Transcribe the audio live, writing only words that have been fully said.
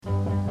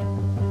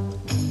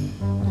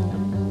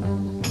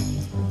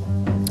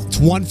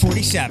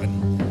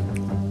1:47,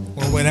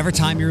 or whatever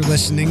time you're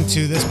listening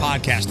to this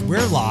podcast. We're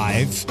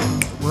live.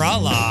 We're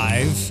all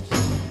live.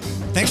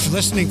 Thanks for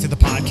listening to the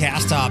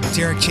podcast. It's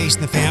Eric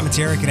chasing the fam. It's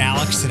Eric and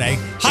Alex today.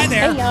 Hi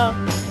there. Hey, y'all.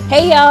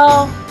 Hey,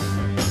 y'all.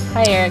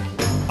 Hi, Eric.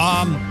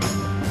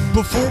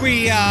 Before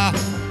we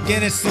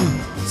get into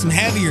some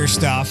heavier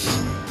stuff,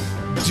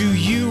 do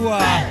you...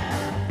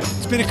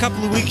 it's been a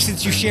couple of weeks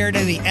since you shared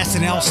any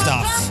SNL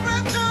stuff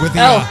with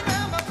the...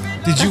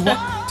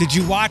 Did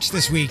you watch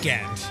this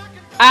weekend?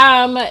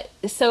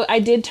 So I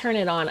did turn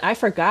it on. I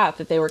forgot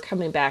that they were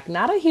coming back.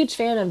 Not a huge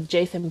fan of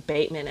Jason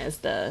Bateman as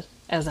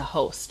a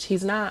host.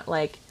 He's not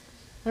like,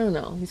 I don't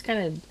know. He's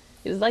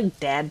like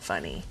dad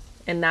funny,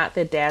 and not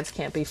that dads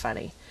can't be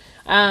funny.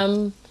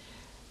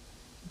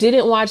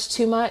 Didn't watch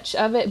too much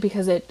of it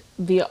because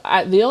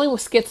the only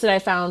skits that I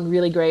found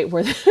really great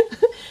were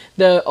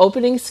the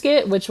opening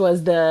skit, which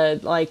was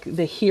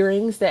the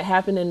hearings that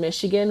happened in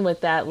Michigan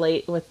with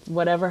with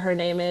whatever her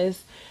name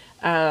is.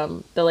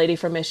 The lady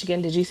from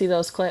Michigan. Did you see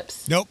those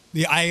clips? Nope.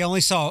 Yeah, I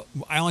only saw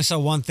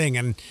one thing,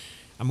 and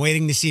I'm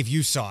waiting to see if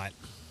you saw it.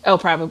 Oh,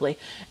 probably.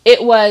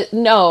 It was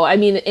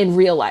in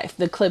real life,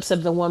 the clips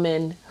of the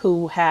woman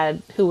who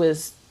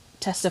was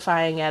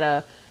testifying at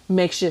a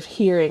makeshift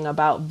hearing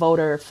about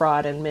voter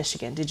fraud in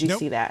Michigan. Did you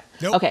see that?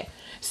 Nope. Okay.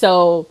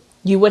 So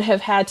you would have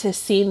had to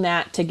seen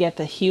that to get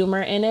the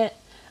humor in it.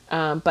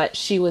 But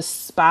she was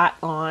spot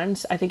on.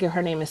 I think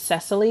her name is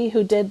Cecily,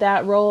 who did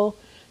that role.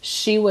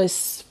 She was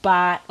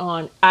spot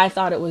on. I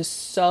thought it was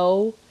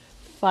so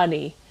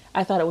funny.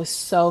 So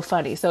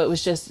it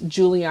was just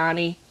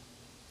Giuliani,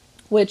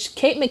 which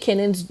Kate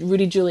McKinnon's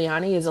Rudy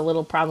Giuliani is a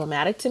little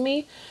problematic to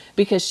me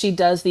because she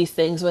does these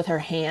things with her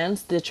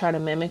hands to try to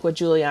mimic what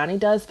Giuliani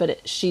does, but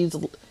it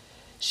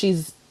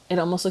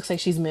almost looks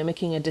like she's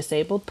mimicking a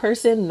disabled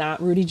person,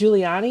 not Rudy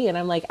Giuliani. And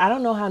I'm like, I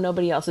don't know how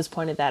nobody else has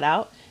pointed that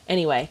out.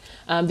 Anyway,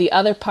 the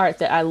other part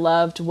that I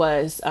loved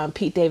was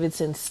Pete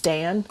Davidson's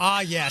Stan.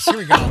 Ah, yes. Here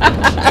we go.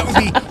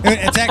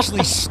 It's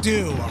actually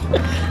Stu.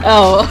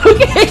 Oh,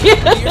 okay.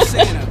 Dear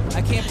Santa,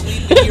 I can't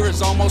believe the year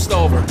is almost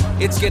over.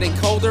 It's getting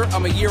colder.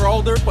 I'm a year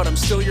older, but I'm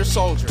still your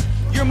soldier.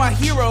 You're my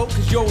hero,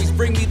 because you always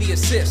bring me the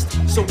assist.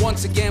 So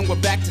once again, we're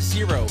back to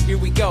zero. Here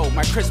we go,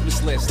 my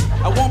Christmas list.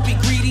 I won't be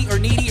greedy or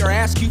needy or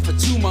ask you for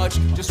too much.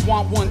 Just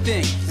want one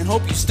thing, and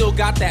hope you still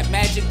got that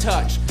magic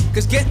touch.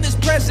 Because getting this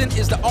present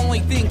is the only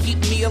thing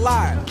keeping me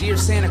alive. Dear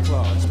Santa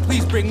Claus,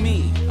 please bring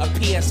me a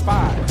PS5.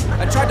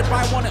 I tried to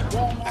buy one at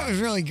Walmart. That was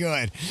really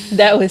good.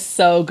 That was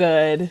so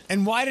good.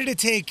 And why did it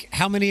take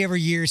how many ever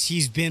years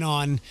he's been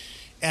on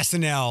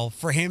SNL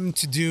for him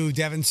to do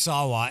Devon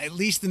Sawa, at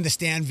least in the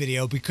Stan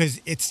video,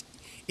 because it's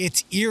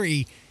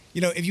eerie.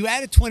 You know, if you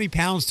added 20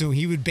 pounds to him,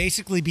 he would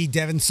basically be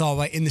Devon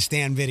Sawa in the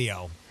Stan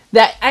video.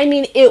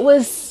 It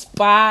was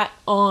spot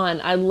on.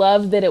 I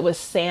loved that it was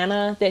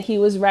Santa that he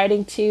was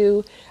writing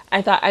to. I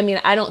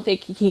don't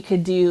think he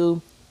could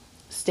do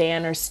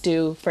Stan or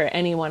Stu for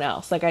anyone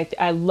else. Like,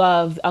 I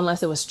loved,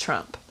 unless it was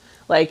Trump.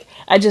 Like,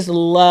 I just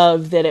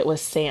loved that it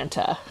was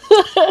Santa.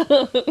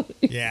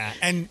 Yeah,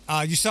 and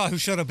you saw who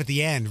showed up at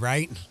the end,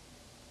 right?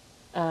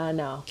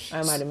 No,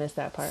 I might have missed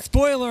that part.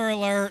 Spoiler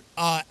alert,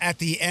 at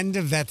the end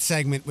of that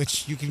segment,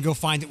 which you can go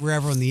find it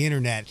wherever on the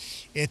internet,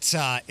 it's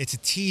a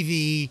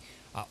TV,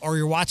 or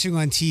you're watching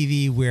on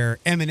TV where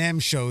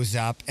Eminem shows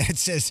up, and it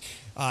says,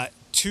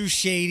 too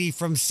shady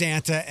from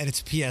Santa, and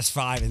it's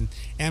PS5, and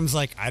M's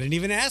like, I didn't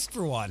even ask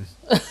for one.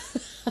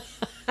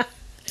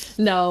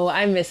 No,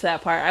 I missed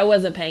that part. I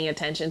wasn't paying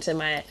attention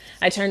to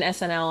I turned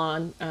SNL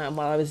on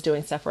while I was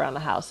doing stuff around the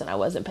house, and I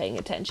wasn't paying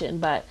attention,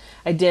 but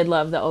I did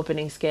love the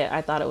opening skit.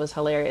 I thought it was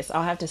hilarious.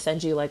 I'll have to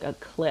send you like a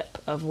clip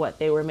of what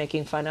they were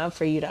making fun of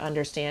for you to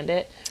understand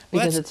it,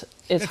 because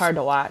it's hard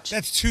to watch.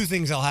 That's two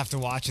things I'll have to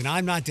watch, and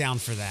I'm not down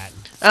for that.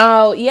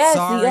 Oh, yes.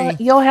 Sorry.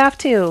 You'll have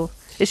to.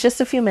 It's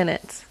just a few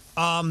minutes.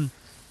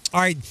 All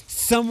right,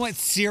 somewhat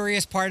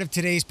serious part of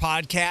today's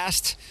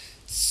podcast.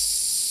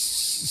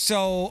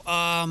 So,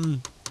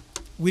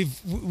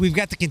 we've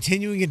got the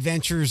continuing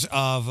adventures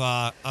of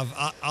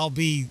I'll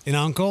Be an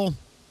Uncle.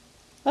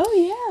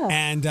 Oh, yeah.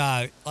 And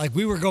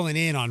we were going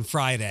in on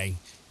Friday,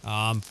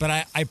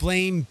 but I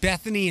blame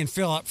Bethany and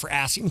Philip for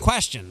asking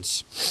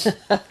questions.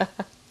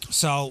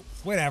 So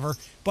whatever.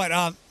 But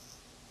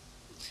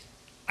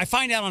I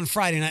find out on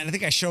Friday night, and I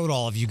think I showed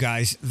all of you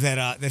guys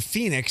that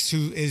Phoenix,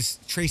 who is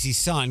Tracy's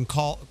son,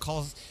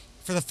 calls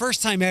for the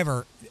first time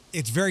ever.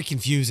 It's very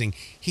confusing.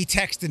 He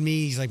texted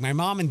me. He's like, my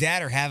mom and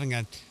dad are having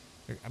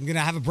I'm going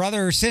to have a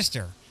brother or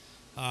sister.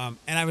 And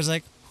I was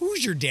like,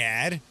 who's your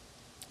dad?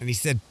 And he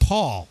said,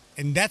 Paul.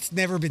 And that's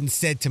never been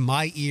said to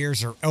my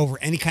ears or over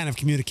any kind of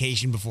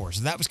communication before.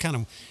 So that was kind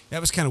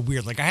of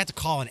weird. Like, I had to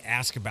call and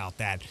ask about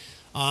that.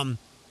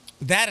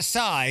 That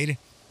aside,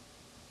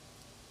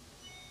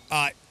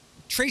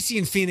 Tracy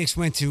and Phoenix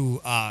went to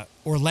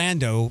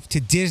Orlando to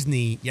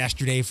Disney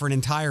yesterday for an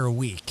entire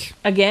week.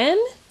 Again?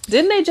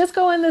 Didn't they just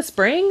go in the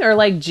spring or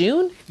like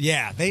June?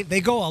 Yeah, they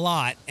go a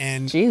lot.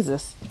 And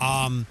Jesus.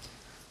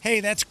 Hey,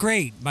 that's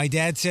great. My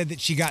dad said that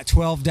she got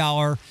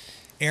 $12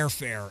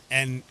 airfare,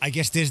 and I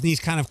guess Disney's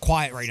kind of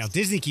quiet right now.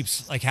 Disney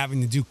keeps like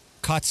having to do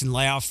cuts and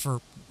layoffs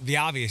for the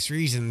obvious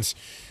reasons.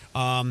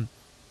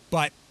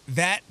 But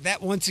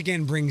that once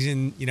again brings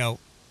in,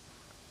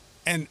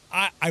 and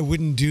I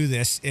wouldn't do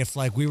this if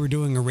like we were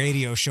doing a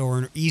radio show or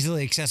an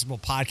easily accessible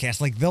podcast.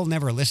 Like they'll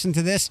never listen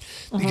to this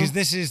because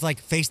this is like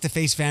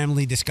face-to-face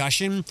family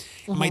discussion.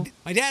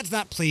 My dad's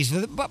not pleased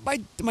with it, but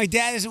my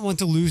dad doesn't want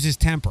to lose his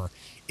temper.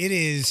 It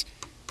is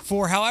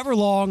for however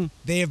long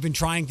they have been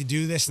trying to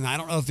do this, and I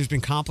don't know if there's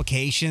been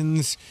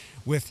complications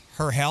with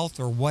her health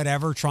or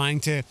whatever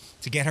trying to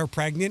get her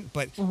pregnant,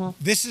 but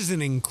this is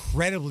an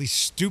incredibly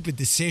stupid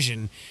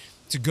decision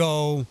to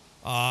go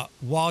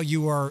while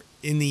you are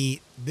in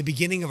the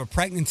beginning of a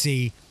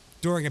pregnancy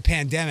during a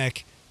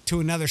pandemic to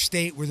another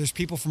state where there's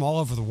people from all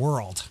over the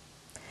world.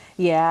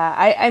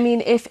 Yeah, I mean,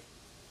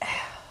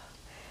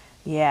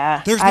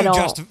 There's no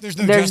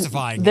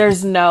justifying it.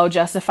 There's no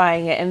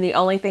justifying it. And the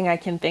only thing I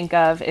can think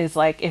of is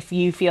like if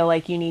you feel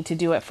like you need to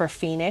do it for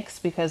Phoenix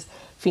because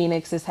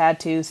Phoenix has had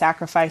to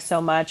sacrifice so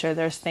much or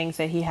there's things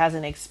that he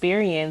hasn't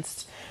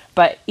experienced.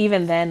 But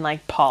even then,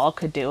 like Paul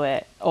could do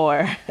it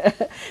or,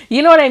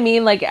 you know what I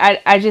mean? Like,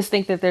 I just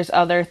think that there's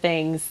other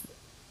things.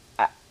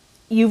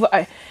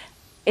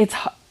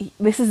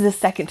 This is the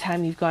second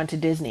time you've gone to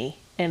Disney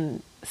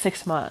in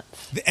 6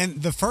 months.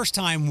 And the first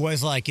time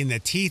was like in the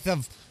teeth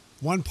of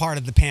one part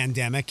of the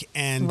pandemic,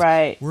 and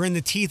we're in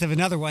the teeth of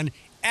another one.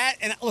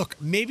 And look,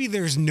 maybe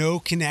there's no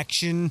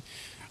connection.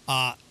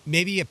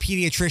 Maybe a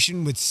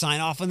pediatrician would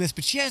sign off on this,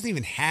 but she hasn't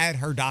even had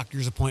her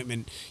doctor's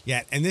appointment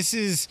yet. And this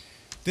is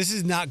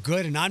not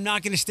good, and I'm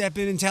not going to step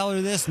in and tell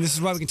her this, and this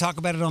is why we can talk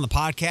about it on the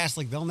podcast.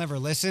 Like, they'll never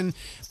listen,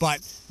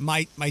 but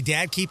my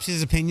dad keeps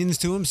his opinions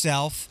to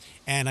himself,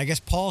 and I guess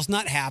Paul's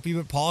not happy,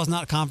 but Paul's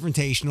not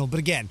confrontational. But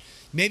again,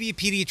 maybe a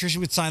pediatrician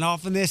would sign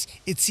off on this.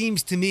 It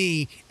seems to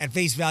me, at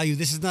face value,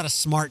 this is not a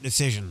smart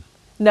decision.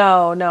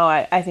 No,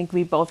 I think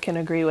we both can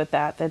agree with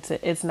that.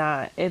 It's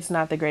not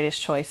the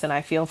greatest choice, and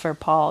I feel for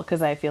Paul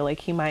because I feel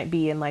like he might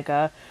be in like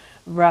a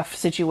rough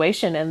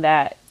situation, and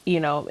that he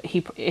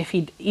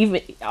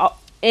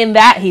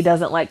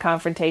doesn't like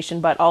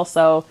confrontation, but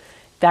also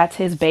that's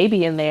his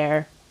baby in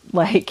there.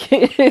 Like,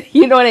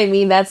 you know what I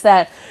mean? That's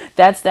that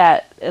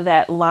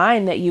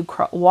line that you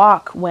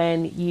walk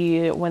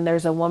when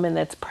there's a woman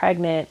that's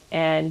pregnant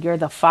and you're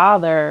the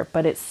father,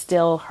 but it's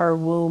still her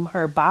womb,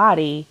 her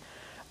body,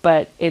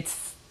 but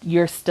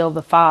you're still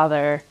the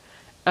father.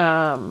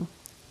 That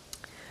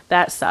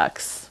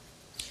sucks.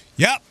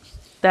 Yep.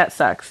 That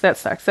sucks.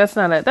 That's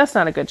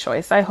not a good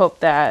choice. I hope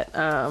that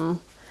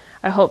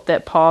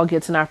Paul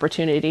gets an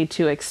opportunity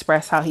to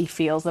express how he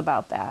feels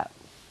about that.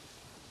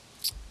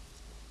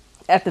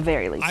 At the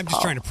very least, I'm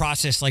just trying to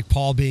process like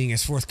Paul being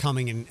as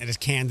forthcoming and as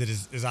candid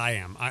as I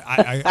am.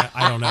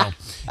 I don't know.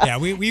 Yeah,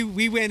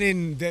 we went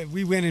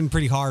in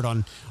pretty hard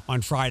on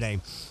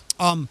Friday.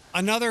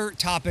 Another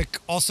topic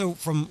also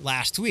from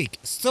last week.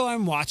 So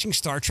I'm watching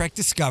Star Trek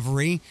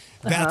Discovery.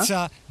 Do you want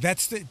to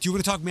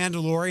talk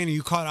Mandalorian? Are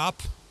you caught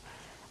up?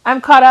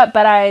 I'm caught up,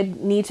 but I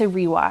need to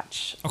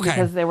rewatch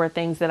because there were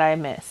things that I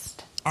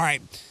missed. All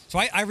right. So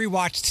I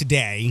rewatched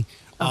today.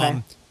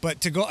 Okay. But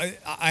to go,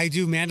 I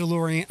do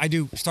Mandalorian. I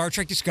do Star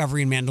Trek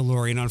Discovery and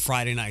Mandalorian on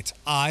Friday nights.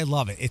 I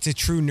love it. It's a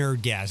true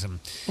nerdgasm.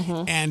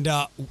 Mm-hmm. And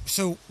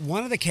so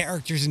one of the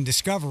characters in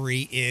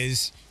Discovery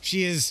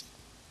she's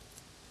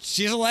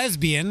a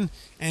lesbian,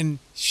 and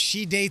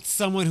she dates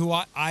someone who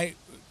I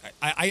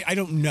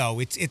don't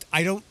know.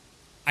 I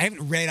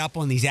haven't read up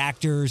on these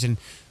actors and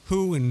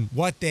who and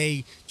what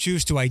they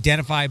choose to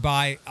identify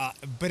by.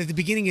 But at the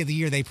beginning of the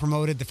year, they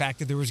promoted the fact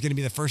that there was going to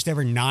be the first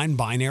ever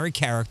non-binary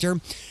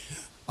character.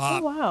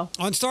 Oh, wow.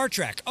 On Star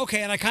Trek.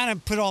 Okay, and I kind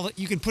of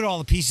you can put all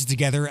the pieces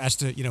together as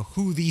to,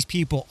 who these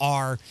people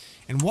are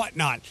and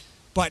whatnot.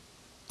 But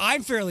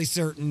I'm fairly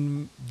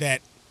certain that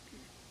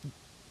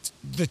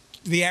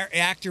the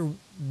actor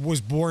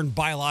was born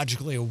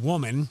biologically a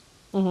woman.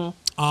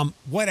 Mm-hmm.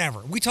 Whatever.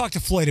 We talked to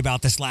Floyd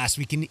about this last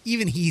week, and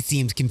even he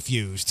seemed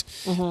confused.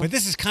 Mm-hmm. But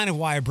this is kind of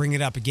why I bring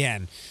it up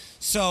again.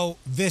 So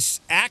this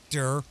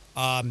actor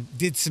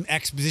did some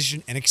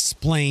exposition and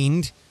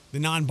explained the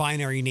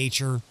non-binary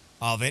nature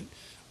of it.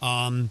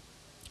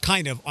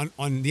 Kind of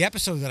on the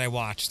episode that I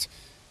watched,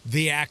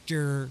 the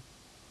actor,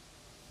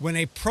 when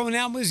a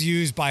pronoun was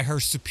used by her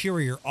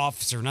superior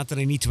officer, not that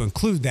I need to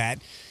include that,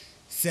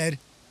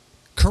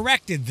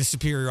 corrected the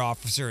superior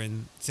officer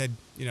and said,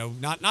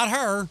 not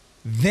her,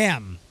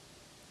 them.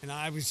 And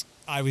I was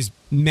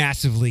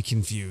massively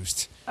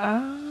confused.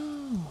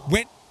 Oh.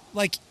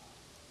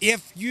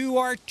 If you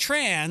are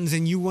trans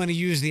and you want to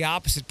use the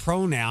opposite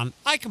pronoun,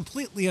 I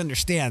completely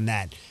understand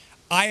that.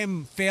 I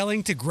am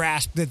failing to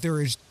grasp that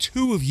there is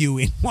two of you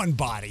in one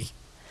body.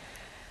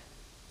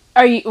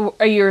 Are you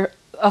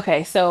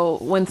okay? So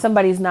when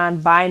somebody's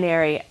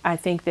non-binary, I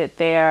think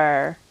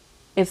that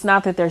it's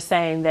not that they're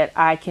saying that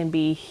I can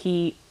be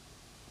he.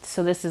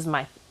 So this is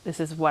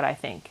what I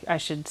think. I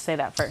should say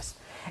that first.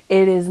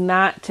 It is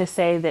not to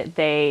say that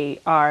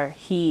they are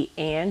he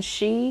and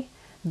she.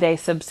 They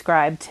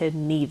subscribe to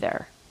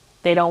neither.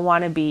 They don't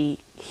want to be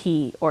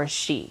he or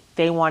she.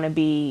 They want to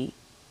be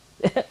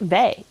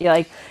they. You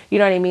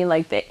know what I mean?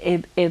 Like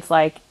it's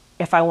like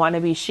if I want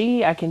to be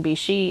she, I can be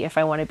she. If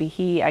I want to be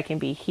he, I can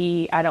be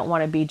he. I don't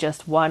want to be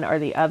just one or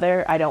the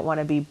other. I don't want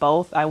to be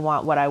both. I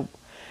want what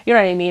you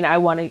know what I mean? I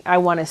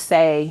want to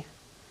say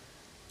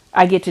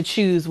I get to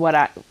choose what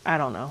I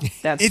don't know.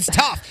 That's It's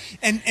tough.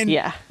 And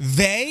yeah.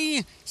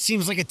 they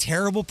seems like a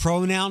terrible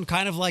pronoun,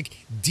 kind of like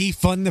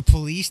defund the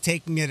police,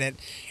 taking it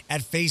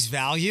at face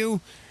value.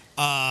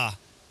 I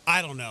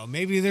don't know.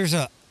 Maybe there's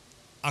a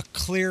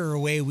clearer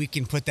way we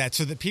can put that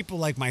so that people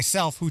like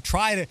myself who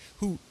try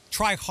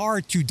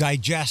hard to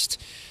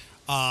digest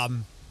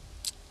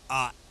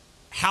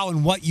how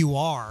and what you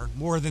are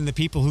more than the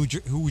people who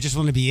just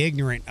want to be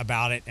ignorant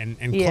about it and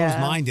Yeah.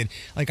 close-minded.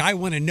 Like, I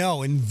want to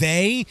know. And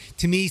they,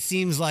 to me,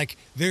 seems like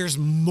there's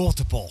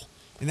multiple.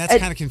 And that's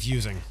kind of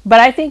confusing. But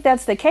I think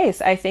that's the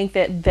case. I think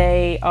that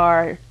they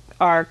are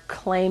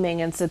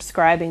claiming and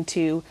subscribing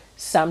to,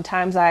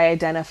 sometimes I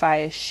identify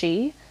as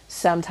she,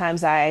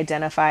 sometimes I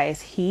identify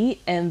as he,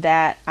 and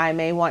that I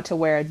may want to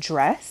wear a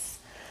dress,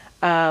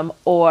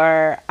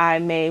 or I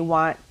may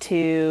want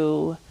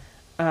to,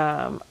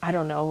 I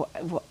don't know,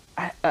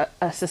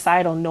 a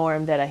societal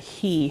norm that a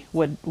he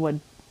would fall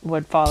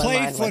in Play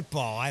line with.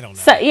 football. I don't know.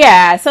 So,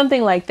 yeah,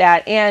 something like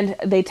that. And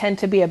they tend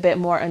to be a bit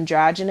more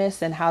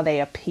androgynous in how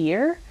they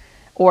appear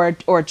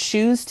or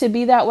choose to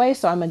be that way.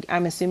 So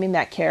I'm assuming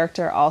that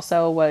character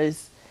also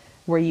was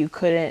where you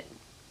could,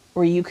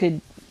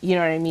 you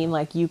know what I mean?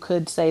 Like, you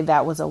could say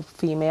that was a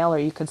female or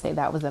you could say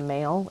that was a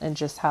male, and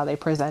just how they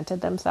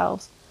presented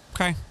themselves.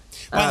 Okay.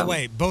 By the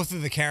way, both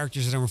of the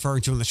characters that I'm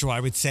referring to on the show,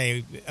 I would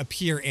say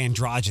appear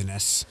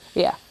androgynous.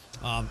 Yeah.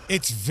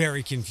 It's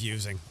very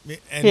confusing.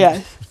 And,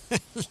 Yeah.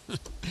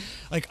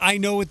 like, I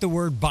know what the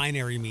word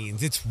binary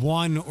means. It's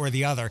one or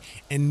the other.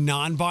 And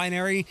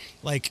non-binary,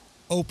 like,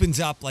 opens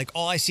up, like,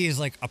 all I see is,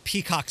 like, a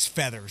peacock's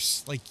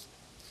feathers. Like,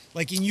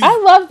 and you... I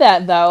love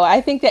that, though.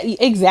 I think that,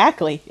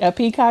 exactly. A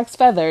peacock's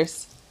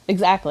feathers.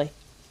 Exactly.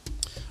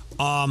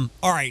 All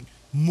right.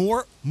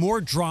 More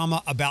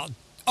drama about...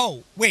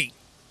 Oh, wait.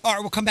 All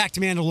right, we'll come back to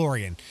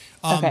Mandalorian.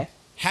 Okay.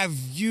 Have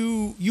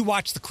you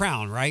watched The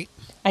Crown, right?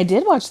 I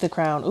did watch The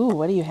Crown. Ooh,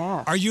 what do you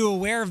have? Are you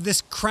aware of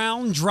this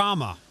Crown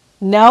drama?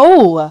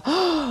 No.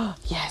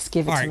 Yes,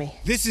 give it All to right, me.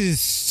 this is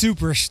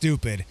super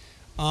stupid.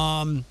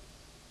 The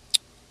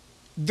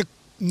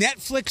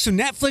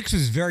Netflix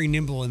was very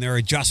nimble in their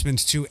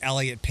adjustments to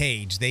Elliot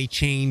Page. They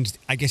changed,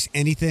 I guess,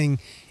 anything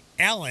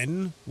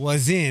Ellen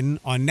was in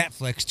on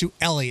Netflix to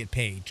Elliot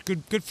Page.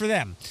 Good for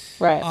them.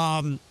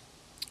 Right.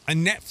 A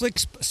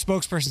Netflix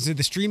spokesperson said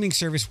the streaming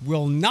service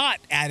will not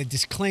add a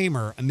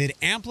disclaimer amid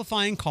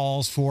amplifying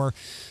calls for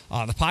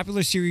the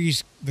popular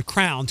series The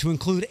Crown to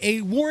include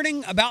a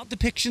warning about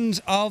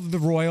depictions of the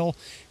royal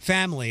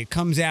family. It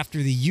comes after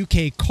the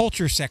UK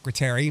Culture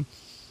Secretary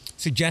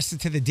suggested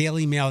to the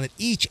Daily Mail that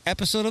each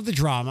episode of the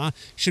drama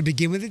should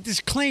begin with a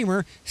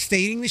disclaimer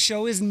stating the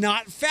show is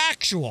not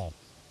factual.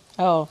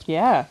 Oh,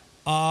 yeah.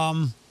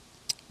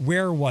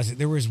 Where was it?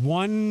 There was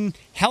one,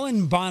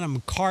 Helen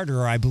Bonham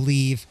Carter, I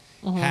believe,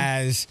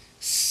 has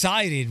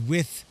sided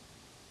with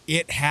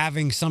it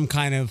having some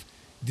kind of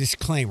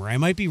disclaimer. I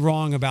might be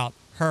wrong about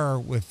her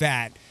with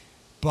that,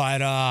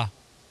 but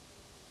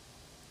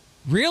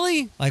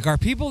really? Like, are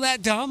people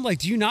that dumb? Like,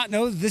 do you not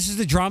know that this is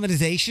the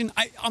dramatization?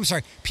 I'm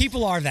sorry,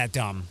 people are that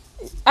dumb.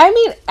 I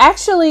mean,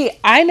 actually,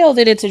 I know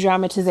that it's a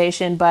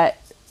dramatization, but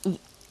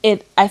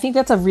I think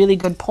that's a really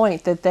good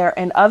point, that there,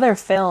 in other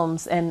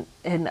films and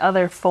in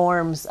other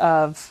forms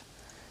of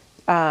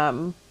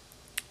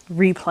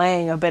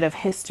replaying a bit of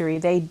history,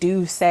 they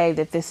do say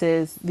that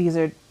these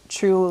are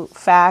true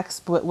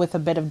facts, but with a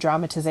bit of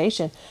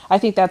dramatization. I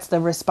think that's the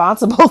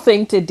responsible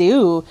thing to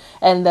do.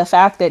 And the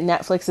fact that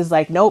Netflix is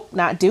like, nope,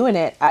 not doing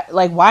it.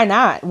 Like, why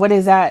not? What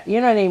is that? You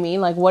know what I mean?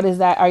 Like, what is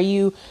that? Are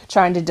you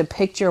trying to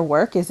depict your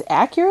work as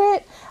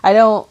accurate? I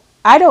don't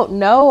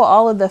know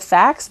all of the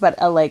facts, but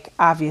like,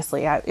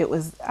 obviously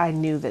I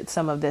knew that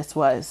some of this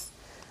was,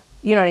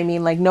 you know what I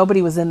mean? Like,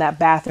 nobody was in that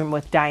bathroom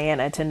with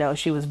Diana to know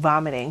she was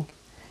vomiting.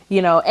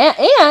 You know,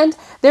 and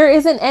there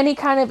isn't any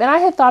kind of, and I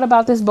had thought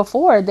about this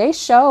before, they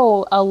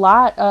show a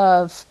lot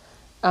of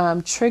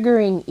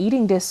triggering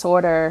eating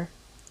disorder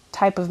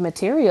type of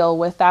material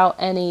without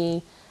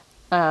anything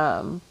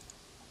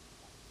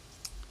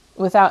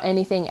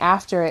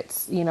after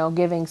it's, you know,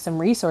 giving some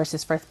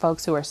resources for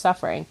folks who are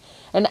suffering.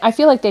 And I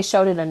feel like they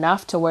showed it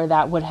enough to where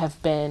that would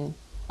have been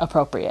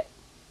appropriate.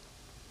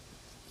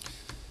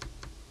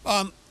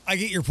 I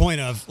get your point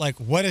of, like,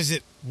 what does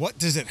it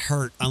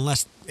hurt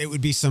unless it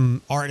would be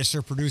some artist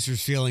or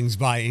producer's feelings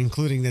by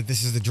including that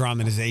this is the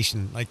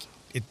dramatization. Like,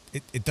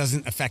 it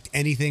doesn't affect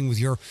anything with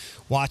your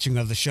watching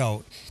of the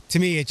show. To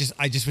me, I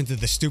just went to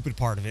the stupid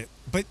part of it.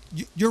 But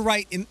you're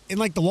right in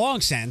like the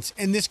long sense,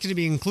 and this could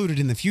be included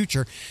in the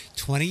future.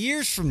 20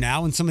 years from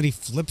now, when somebody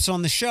flips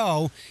on the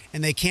show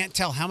and they can't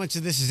tell how much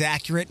of this is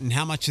accurate and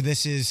how much of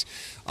this is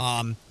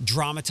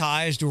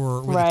dramatized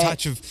or with a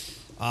touch of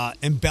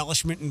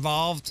embellishment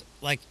involved.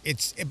 Like,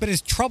 it's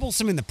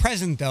troublesome in the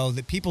present, though,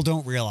 that people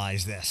don't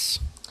realize this.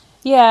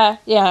 Yeah.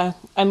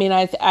 I mean,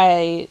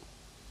 I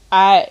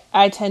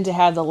tend to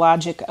have the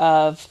logic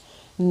of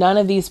none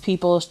of these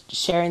people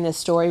sharing this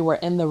story were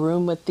in the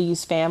room with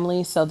these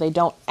families, so they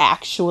don't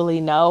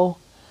actually know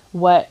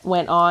what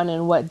went on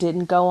and what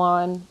didn't go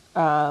on.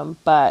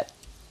 But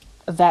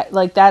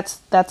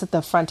that's at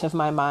the front of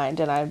my mind,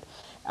 and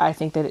I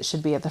think that it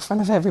should be at the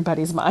front of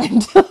everybody's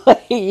mind.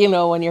 Like,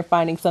 when you're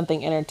finding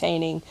something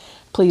entertaining,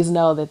 please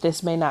know that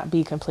this may not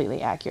be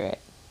completely accurate.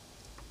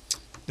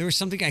 There was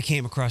something I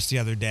came across the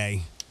other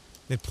day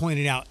that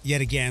pointed out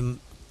yet again.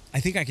 I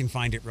think I can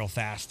find it real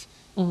fast.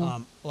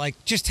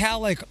 Like just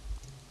how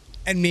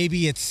and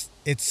maybe it's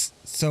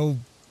so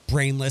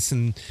brainless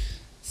and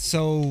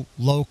so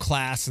low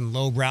class and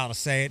lowbrow to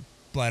say it,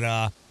 but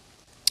our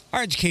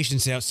education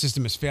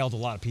system has failed a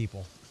lot of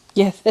people.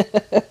 Yes,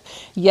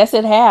 yes,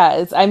 it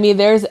has. I mean,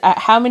 there's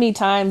how many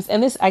times,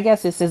 and I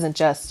guess this isn't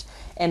just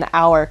in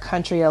our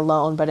country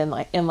alone, but in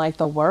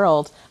the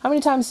world, how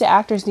many times do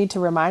actors need to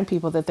remind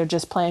people that they're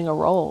just playing a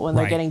role when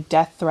they're getting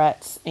death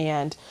threats?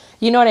 And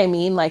you know what I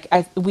mean? Like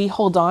we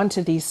hold on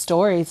to these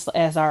stories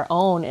as our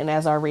own and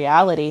as our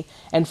reality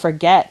and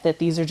forget that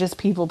these are just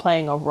people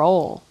playing a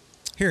role.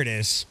 Here it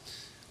is.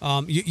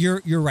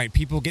 You're right.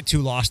 People get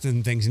too lost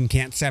in things and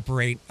can't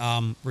separate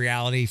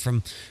reality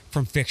from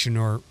fiction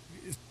or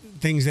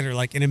things that are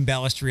like an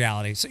embellished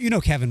reality.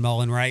 So Kevin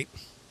Mullen, right?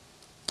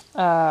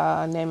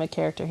 Name a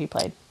character he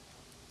played.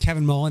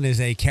 Kevin Mullen is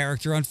a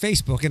character on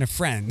Facebook and a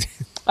friend.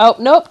 Oh,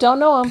 nope, don't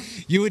know him.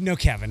 You would know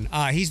Kevin.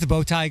 He's the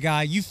bow tie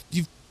guy. You've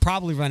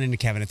probably run into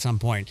Kevin at some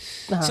point.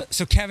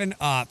 So Kevin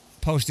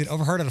posted,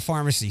 overheard at a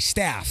pharmacy,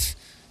 staff,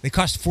 they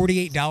cost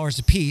 $48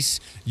 a piece.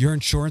 Your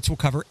insurance will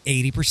cover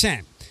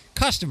 80%.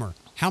 Customer,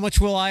 how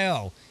much will I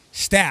owe?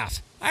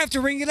 Staff, I have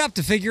to ring it up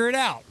to figure it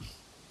out.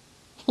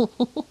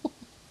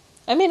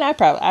 I mean,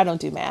 I don't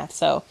do math,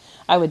 so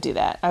I would do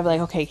that. I'd be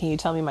like, okay, can you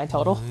tell me my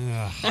total?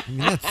 I mean,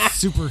 that's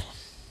super.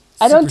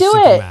 I don't do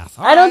it. Math.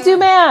 I don't do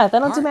math. I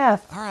don't do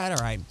math. All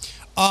right.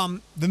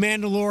 The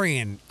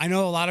Mandalorian. I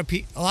know a lot of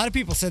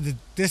people said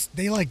that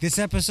they like this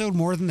episode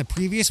more than the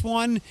previous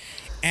one,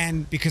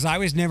 and because I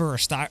was never a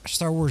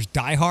Star Wars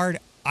diehard,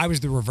 I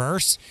was the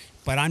reverse.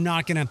 But I'm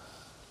not gonna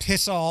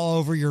piss all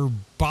over your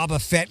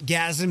Boba Fett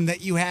gasm that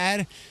you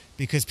had,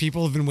 because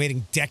people have been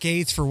waiting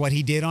decades for what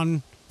he did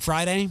on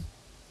Friday.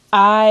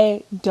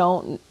 I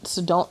don't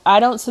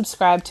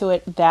subscribe to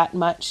it that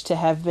much to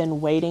have been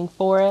waiting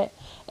for it,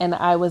 and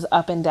I was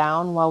up and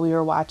down while we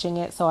were watching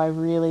it, so I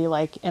really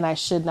and I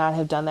should not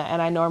have done that, and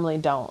I normally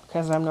don't,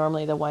 because I'm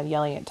normally the one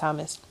yelling at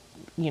Thomas,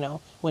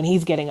 when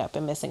he's getting up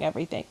and missing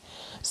everything.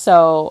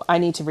 So I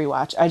need to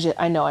rewatch.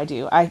 I know I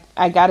do.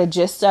 I got a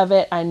gist of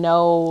it. I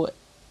know.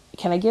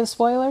 Can I give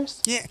spoilers?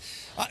 Yeah.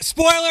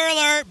 Spoiler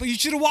alert, but you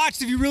should have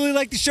watched if you really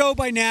like the show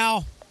by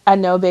now. I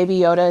know Baby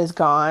Yoda is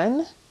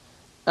gone.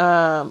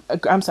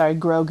 I'm sorry,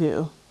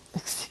 Grogu.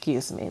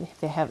 Excuse me.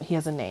 He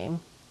has a name.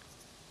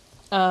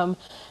 That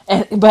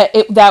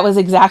was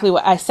exactly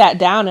what I sat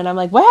down and I'm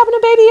like, what happened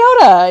to Baby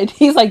Yoda? And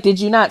he's like, did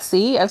you not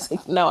see? I was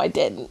like, no, I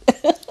didn't.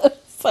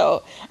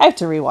 So I have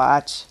to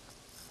rewatch.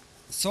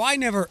 So I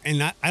never,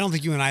 and I don't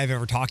think you and I have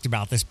ever talked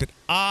about this, but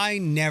I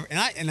never,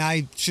 and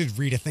I should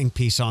read a think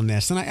piece on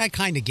this, and I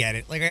kind of get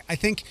it. Like, I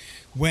think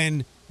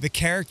when the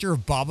character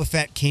of Boba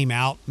Fett came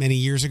out many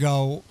years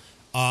ago,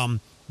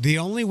 the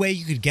only way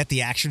you could get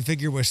the action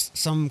figure was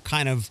some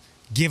kind of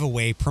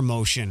giveaway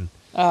promotion.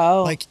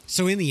 Oh. Like,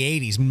 so in the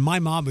 80s, my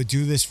mom would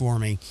do this for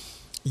me.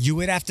 You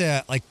would have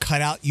to,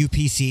 cut out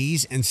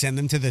UPCs and send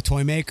them to the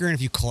toy maker, and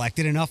if you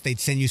collected enough,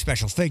 they'd send you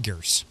special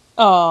figures.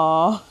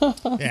 Oh,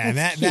 yeah,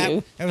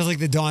 that was like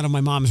the dawn of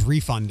my mom's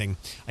refunding.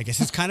 I guess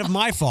it's kind of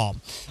my fault.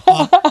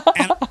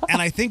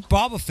 And I think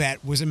Boba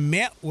Fett was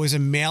a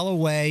mail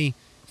away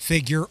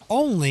figure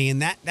only,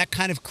 and that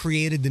kind of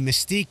created the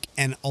mystique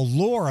and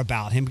allure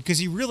about him, because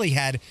he really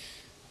had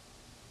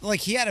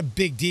he had a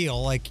big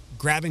deal,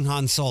 grabbing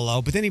Han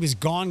Solo, but then he was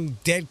gone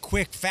dead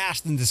quick,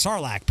 fast in the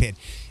Sarlacc pit.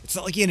 It's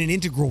not like he had an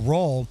integral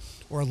role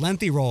or a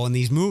lengthy role in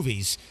these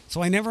movies.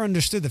 So I never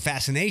understood the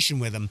fascination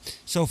with him.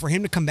 So for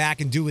him to come back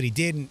and do what he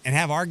did and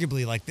have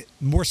arguably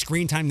more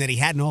screen time that he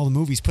had in all the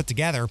movies put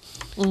together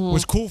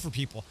was cool for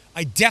people.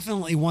 I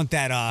definitely want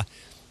that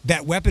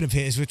weapon of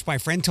his, which my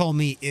friend told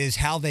me is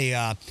how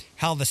the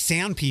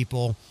Sand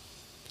People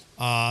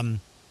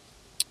monitor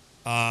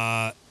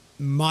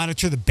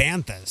the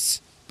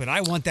banthas. But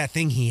I want that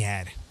thing he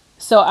had.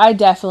 So I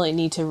definitely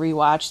need to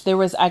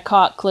rewatch. I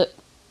caught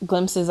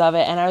glimpses of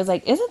it, and I was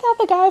like, isn't that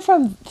the guy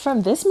from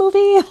this movie?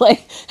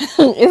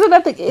 Isn't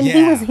that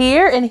he was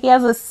here and he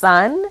has a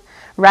son,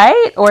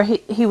 right? Or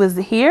he was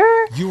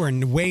here? You are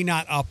way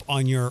not up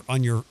on your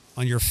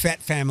Fett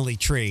family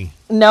tree.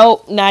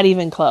 No, not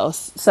even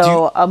close.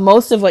 So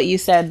most of what you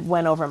said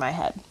went over my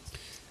head.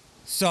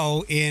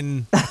 So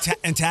in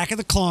Attack of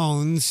the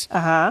Clones,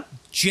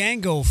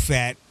 Jango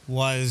Fett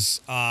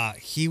was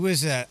he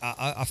was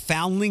a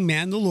foundling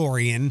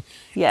Mandalorian.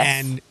 Yes.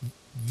 And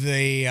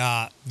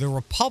the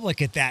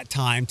Republic at that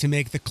time, to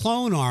make the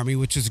clone army,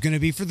 which was going to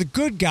be for the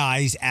good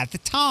guys at the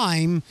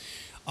time,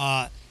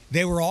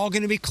 they were all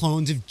going to be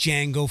clones of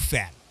Jango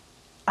Fett.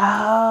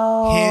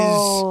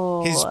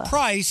 Oh. His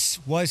price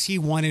was he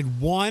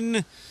wanted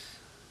one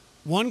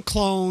one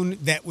clone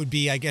that would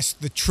be, I guess,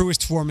 the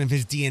truest form of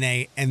his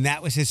DNA, and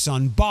that was his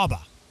son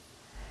Baba.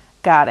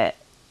 Got it.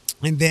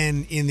 And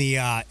then in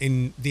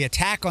the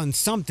attack on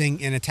something,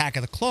 in Attack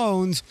of the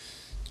Clones,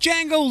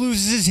 Django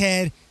loses his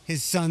head.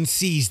 His son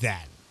sees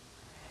that.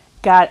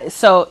 Got it.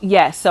 So,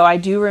 yes, so I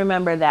do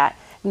remember that.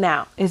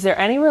 Now, is there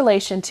any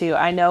relation to,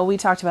 I know we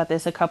talked about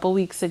this a couple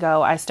weeks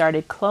ago, I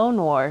started Clone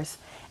Wars,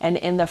 and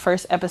in the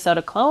first episode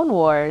of Clone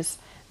Wars,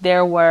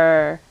 there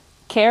were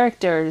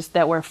characters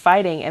that were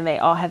fighting, and they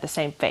all had the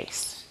same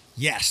face.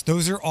 Yes,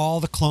 those are all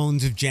the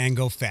clones of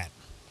Jango Fett.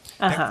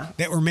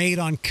 That were made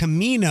on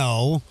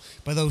Kamino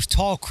by those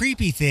tall,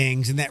 creepy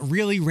things in that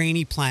really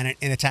rainy planet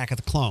in Attack of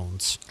the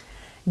Clones.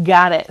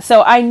 Got it.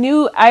 So I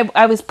knew,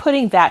 I was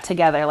putting that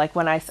together. Like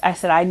when I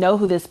said, I know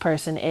who this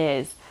person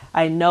is.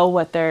 I know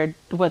what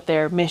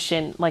their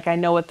mission, like I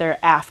know what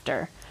they're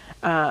after.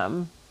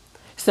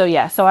 So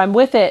yeah, so I'm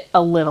with it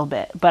a little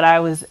bit, but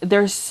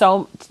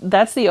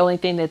that's the only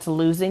thing that's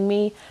losing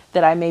me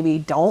that I maybe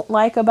don't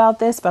like about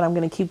this, but I'm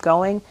going to keep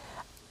going.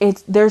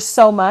 There's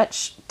so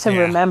much to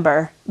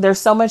remember.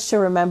 There's so much to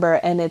remember,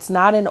 and it's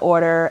not in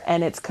order,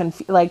 and it's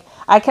like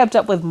I kept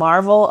up with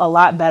Marvel a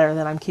lot better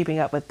than I'm keeping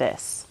up with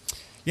this.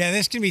 Yeah,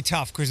 this can be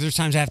tough because there's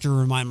times I have to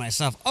remind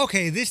myself,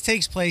 okay, this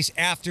takes place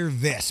after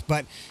this,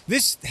 but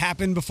this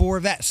happened before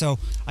that. So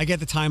I get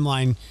the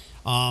timeline.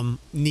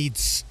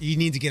 You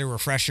need to get a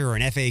refresher or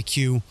an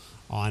FAQ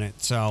on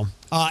it. So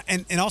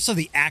and also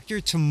the actor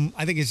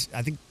I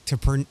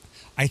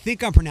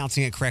think I'm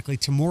pronouncing it correctly.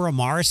 Tamura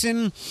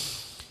Morrison.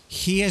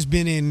 He has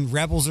been in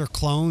Rebels or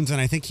Clones, and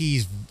I think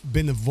he's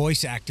been the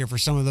voice actor for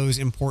some of those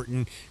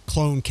important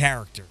clone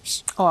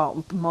characters.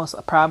 Oh, most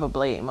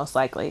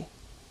likely.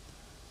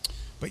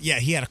 But yeah,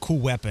 he had a cool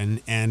weapon,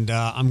 and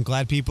I'm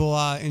glad people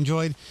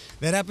enjoyed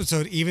that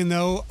episode, even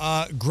though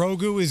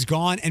Grogu is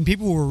gone, and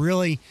people were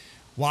really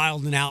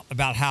wilding out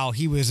about how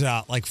he was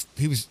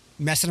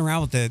messing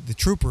around with the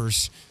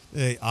troopers.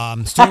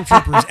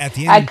 Stormtroopers at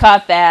the end. I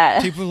caught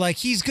that. People were like,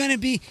 he's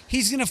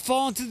gonna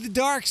fall into the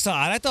dark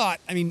side. I thought,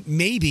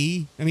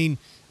 maybe.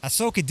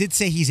 Ahsoka did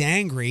say he's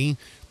angry,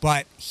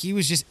 but he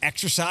was just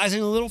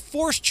exercising a little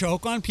force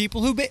choke on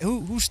people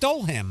who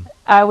stole him.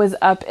 I was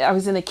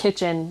in the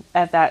kitchen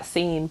at that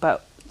scene,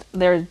 but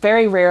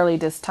very rarely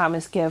does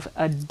Thomas give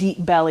a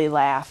deep belly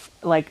laugh,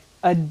 like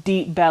a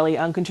deep belly,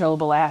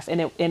 uncontrollable laugh, and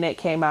it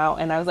came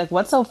out, and I was like,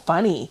 what's so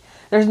funny?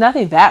 There's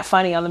nothing that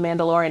funny on The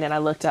Mandalorian, and I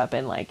looked up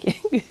and like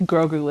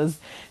Grogu was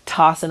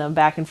tossing him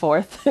back and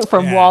forth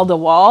from wall to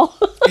wall.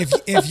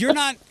 if you're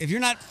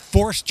not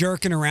force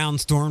jerking around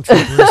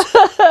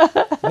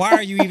stormtroopers, why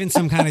are you even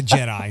some kind of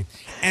Jedi?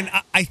 And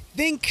I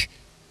think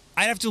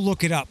I'd have to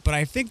look it up, but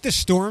I think the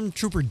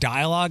stormtrooper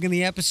dialogue in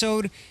the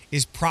episode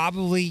is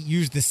probably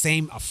used the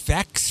same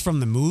effects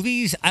from the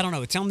movies. I don't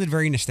know. It sounded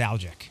very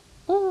nostalgic.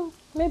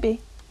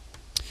 Maybe.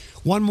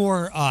 One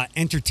more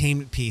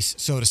entertainment piece,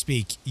 so to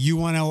speak. You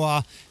want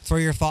to throw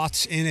your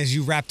thoughts in as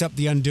you wrapped up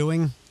The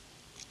Undoing?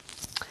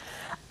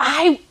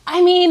 I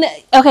mean,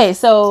 okay,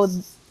 so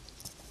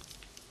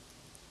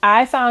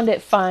I found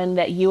it fun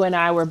that you and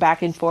I were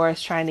back and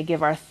forth trying to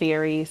give our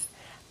theories.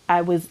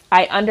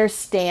 I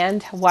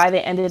understand why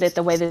they ended it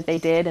the way that they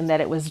did and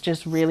that it was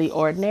just really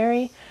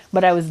ordinary,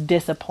 but I was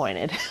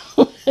disappointed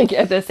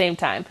at the same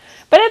time.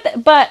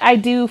 But I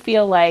do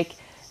feel like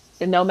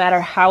no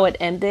matter how it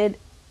ended,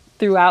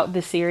 throughout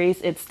the series,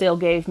 it still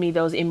gave me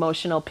those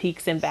emotional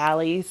peaks and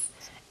valleys.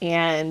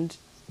 And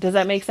does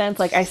that make sense?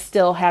 Like I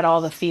still had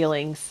all the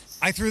feelings.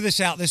 I threw this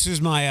out. This is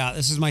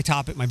my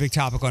topic, my big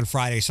topic on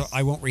Friday, so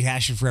I won't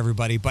rehash it for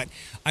everybody. But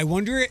I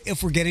wonder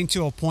if we're getting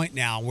to a point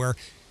now where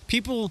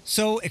people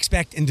so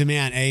expect and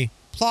demand a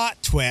plot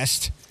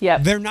twist.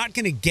 Yep. They're not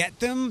going to get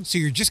them, so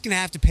you're just going to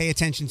have to pay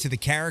attention to the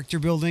character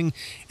building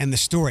and the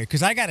story.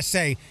 Because I got to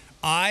say,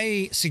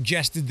 I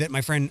suggested that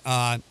my friend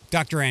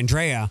Dr.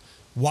 Andrea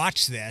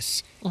watch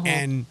this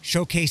and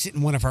showcase it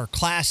in one of her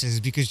classes,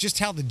 because just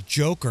how the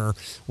Joker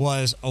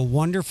was a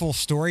wonderful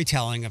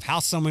storytelling of how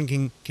someone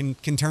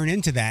can turn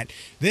into that.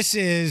 This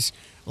is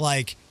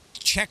like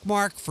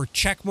checkmark for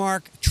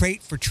checkmark,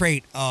 trait for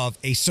trait of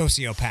a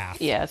sociopath.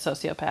 Yeah,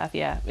 sociopath.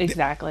 Yeah,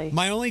 exactly.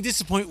 My only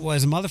disappointment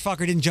was a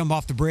motherfucker didn't jump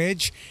off the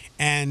bridge,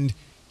 and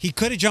he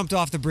could have jumped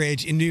off the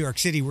bridge in New York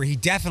City where he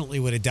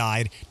definitely would have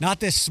died, not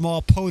this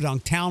small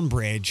podunk town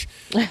bridge.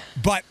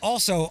 But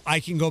also, I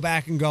can go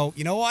back and go,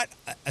 you know what?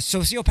 A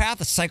sociopath,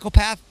 a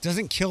psychopath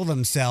doesn't kill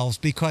themselves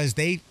because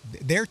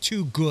they're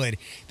too good.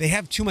 They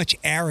have too much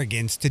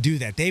arrogance to do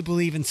that. They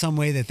believe in some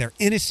way that they're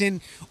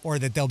innocent or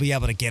that they'll be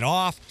able to get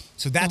off.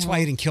 So that's why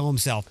he didn't kill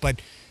himself.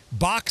 But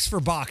box for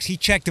box, he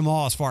checked them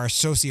all as far as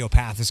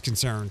sociopath is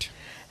concerned.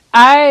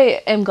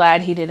 I am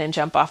glad he didn't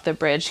jump off the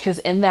bridge, because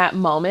in that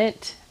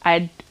moment,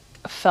 I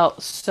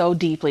felt so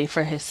deeply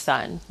for his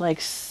son, and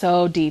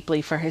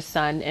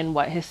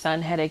what his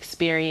son had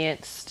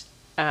experienced,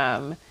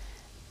 and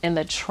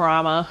the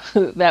trauma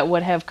that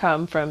would have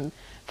come from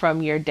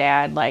your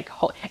dad.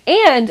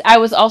 And I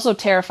was also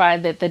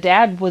terrified that the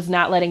dad was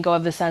not letting go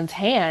of the son's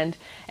hand.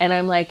 And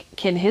I'm like,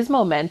 can his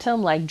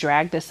momentum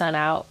drag the son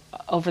out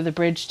over the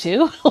bridge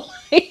too?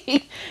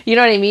 You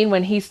know what I mean?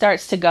 When he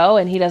starts to go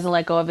and he doesn't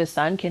let go of his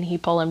son, can he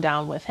pull him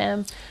down with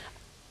him?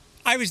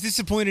 I was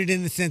disappointed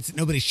in the sense that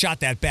nobody shot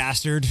that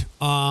bastard.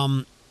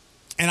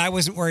 And I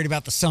wasn't worried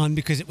about the son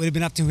because it would have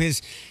been up to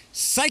his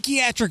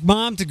psychiatric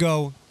mom to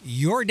go,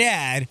 your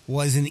dad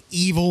was an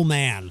evil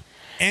man.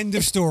 End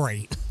of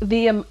story.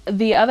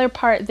 The other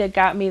part that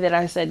got me, that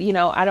I said,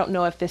 I don't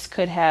know if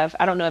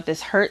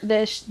this hurt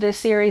this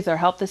series or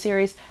helped the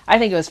series. I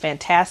think it was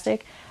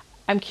fantastic.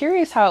 I'm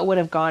curious how it would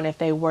have gone if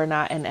they were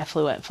not an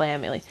affluent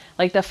family.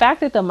 Like the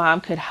fact that the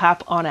mom could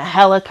hop on a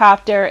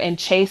helicopter and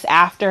chase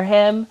after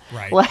him.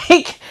 Right.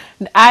 Like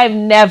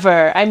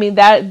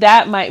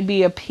that might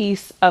be a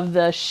piece of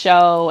the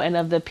show and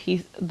of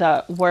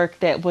the work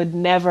that would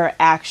never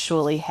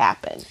actually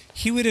happen.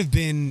 He would have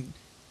been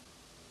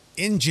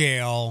in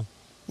jail.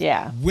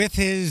 Yeah. With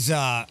his,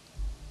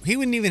 he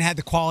wouldn't even have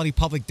the quality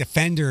public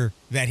defender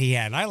that he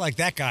had. And I like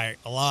that guy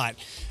a lot.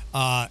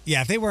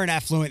 If they weren't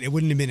affluent, it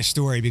wouldn't have been a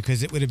story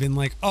because it would have been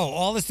like,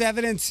 all this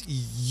evidence,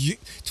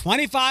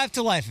 25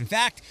 to life. In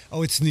fact,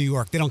 it's New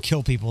York. They don't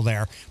kill people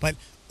there. But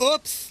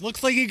oops,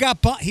 looks like he got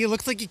he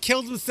looks like he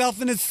killed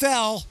himself in his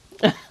cell.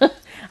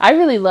 I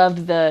really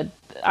loved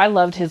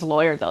his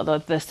lawyer though,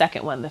 the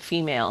second one, the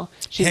female.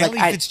 She's Haley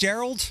like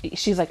Fitzgerald.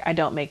 She's like, I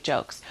don't make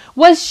jokes.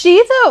 Was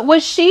she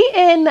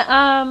in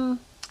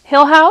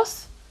Hill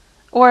House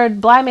or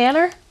Bly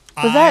Manor?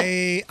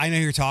 I know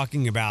who you're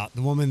talking about,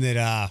 the woman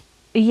that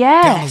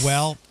yes. down the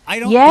well. I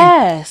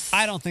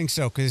don't think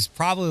so, because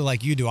probably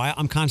like you do,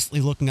 I'm constantly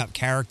looking up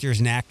characters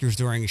and actors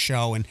during a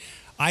show, and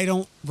I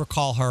don't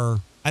recall her.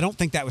 I don't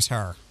think that was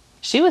her.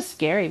 She was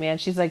scary, man.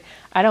 She's like,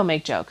 I don't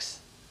make jokes.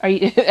 Are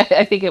you?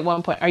 I think at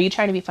one point, are you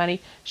trying to be funny?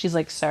 She's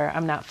like, sir,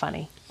 I'm not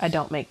funny. I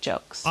don't make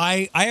jokes.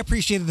 I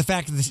appreciated the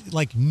fact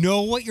that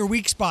know what your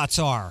weak spots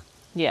are.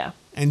 Yeah.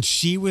 And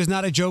she was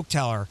not a joke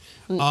teller.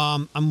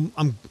 I'm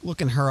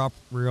looking her up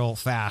real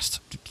fast.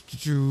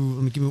 Let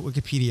me give me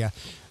Wikipedia.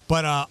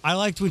 But I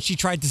liked when she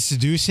tried to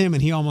seduce him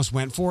and he almost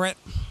went for it.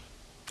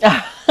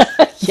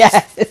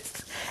 Yes.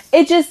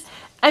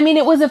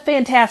 It was a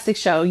fantastic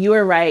show. You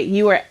were right.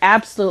 You were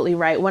absolutely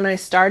right. When I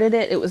started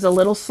it, it was a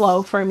little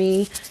slow for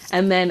me.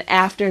 And then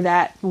after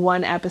that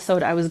one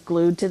episode, I was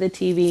glued to the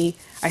TV.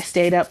 I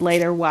stayed up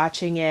later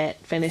watching it,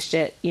 finished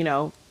it,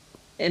 in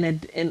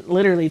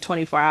literally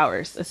 24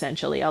 hours,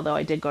 essentially, although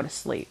I did go to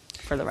sleep,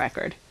 for the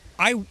record.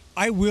 I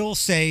will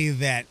say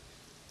that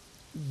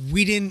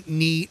we didn't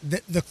need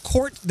the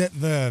court,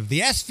 the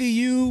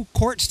SVU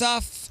court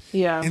stuff.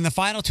 Yeah. In the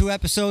final 2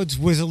 episodes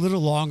was a little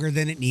longer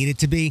than it needed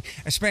to be,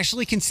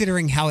 especially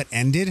considering how it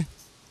ended.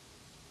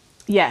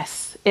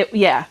 Yes.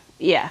 Yeah,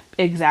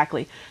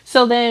 exactly.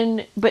 So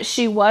then, but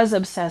she was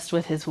obsessed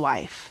with his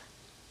wife.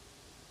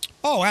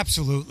 Oh,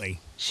 absolutely.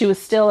 She was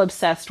still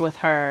obsessed with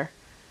her,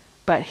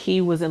 but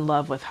he was in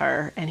love with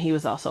her, and he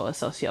was also a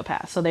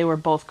sociopath. So they were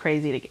both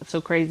crazy.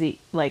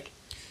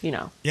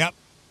 Yep.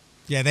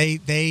 Yeah, they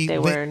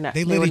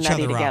lit each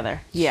other together. up.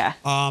 Yeah.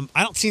 I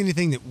don't see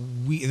anything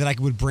that I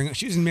would bring up.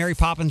 She was in Mary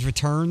Poppins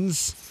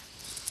Returns.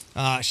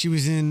 She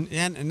was in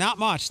not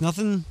much,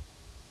 nothing.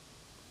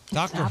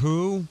 Doctor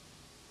Who.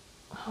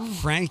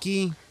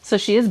 Frankie. So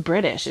she is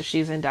British if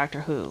she's in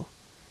Doctor Who.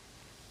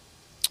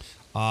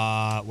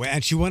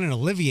 And she won an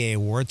Olivier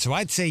Award, so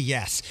I'd say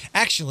yes.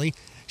 Actually,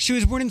 she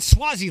was born in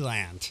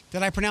Swaziland.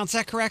 Did I pronounce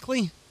that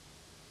correctly?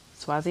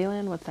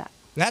 Swaziland? What's that?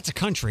 That's a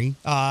country.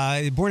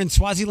 Born in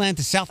Swaziland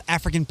to South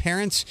African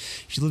parents.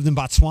 She lived in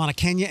Botswana,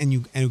 Kenya,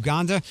 and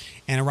Uganda,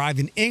 and arrived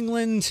in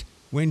England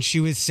when she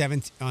was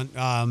on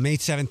May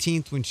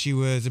 17th, when she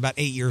was about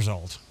 8 years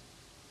old.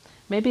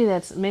 Maybe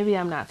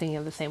I'm not thinking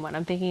of the same one.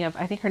 I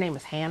think her name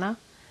is Hannah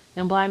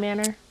in Bly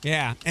Manor.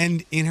 Yeah,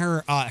 and in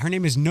her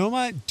name is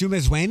Noma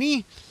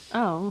Dumezweni.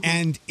 Oh. Okay.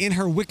 And in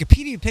her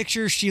Wikipedia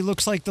picture, she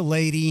looks like the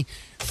lady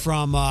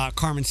from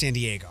Carmen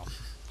Sandiego.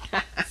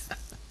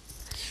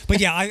 But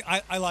yeah,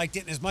 I liked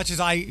it. And as much as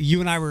you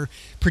and I were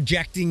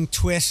projecting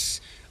twists,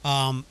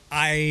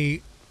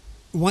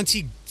 once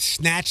he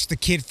snatched the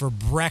kid for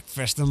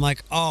breakfast, I'm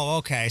like, oh,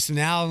 okay. So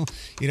now,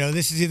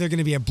 this is either going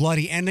to be a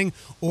bloody ending,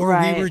 or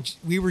right.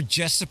 we were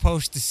just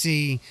supposed to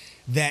see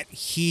that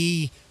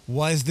he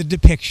was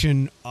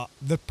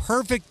the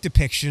perfect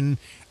depiction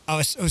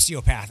of a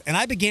sociopath. And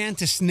I began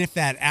to sniff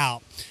that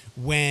out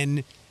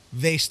when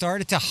they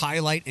started to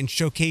highlight and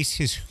showcase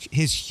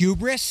his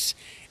hubris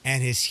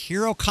and his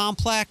hero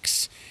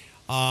complex,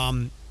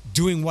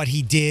 doing what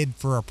he did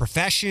for a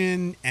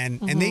profession, and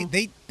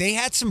they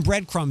had some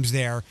breadcrumbs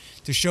there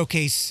to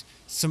showcase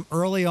some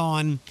early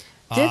on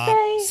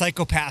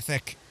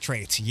psychopathic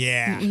traits.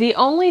 Yeah. The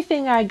only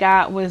thing I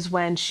got was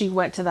when she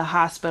went to the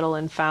hospital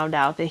and found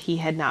out that he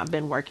had not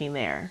been working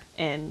there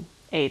in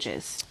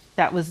ages.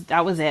 That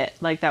was it.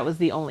 Like, that was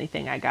the only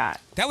thing I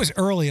got. That was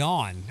early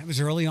on.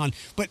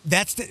 But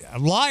that's a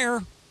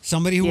liar.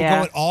 Somebody who will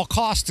go at all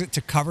costs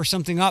to cover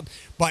something up.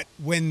 But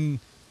and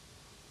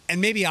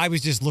maybe I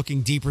was just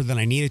looking deeper than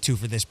I needed to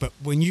for this, but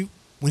when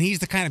he's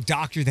the kind of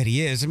doctor that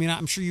he is,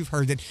 I'm sure you've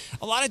heard that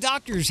a lot of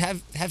doctors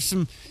have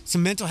some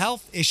mental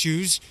health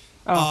issues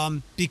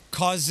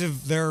because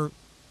of their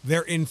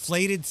their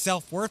inflated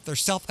self-worth, their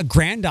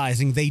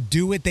self-aggrandizing. They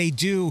do what they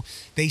do.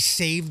 They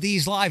save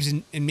these lives.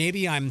 And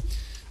maybe I'm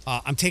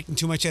taking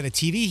too much out of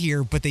TV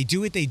here, but they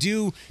do what they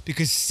do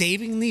because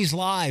saving these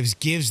lives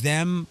gives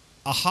them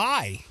a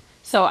high.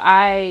 So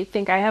I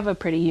think I have a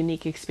pretty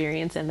unique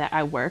experience in that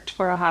I worked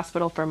for a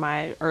hospital for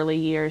my early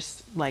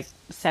years, like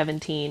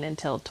 17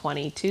 until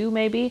 22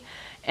 maybe.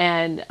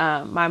 And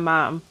my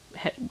mom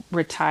had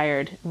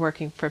retired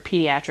working for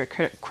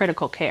pediatric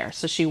critical care.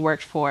 So she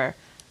worked for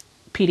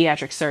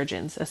pediatric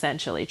surgeons,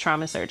 essentially,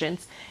 trauma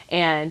surgeons.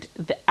 And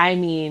I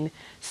mean,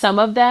 some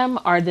of them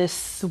are the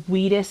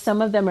sweetest.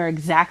 Some of them are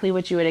exactly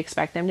what you would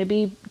expect them to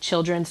be,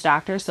 children's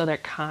doctors. So they're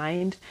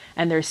kind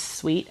and they're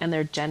sweet and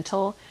they're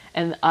gentle.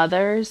 And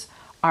others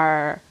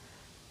are,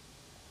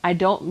 I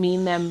don't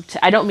mean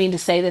to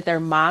say that they're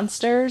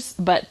monsters,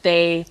 but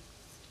they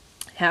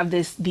have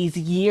these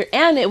years,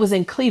 and it was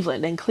in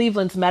Cleveland, and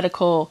Cleveland's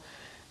medical,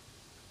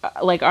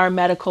 like our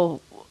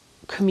medical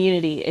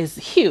community is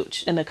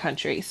huge in the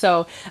country.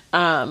 So,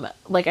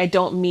 like, I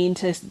don't mean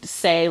to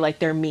say like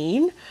they're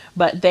mean,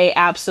 but they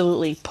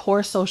absolutely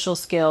poor social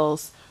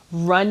skills,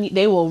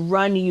 they will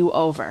run you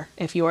over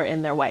if you're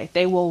in their way.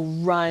 They will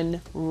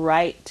run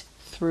right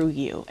through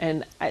you.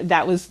 And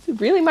that was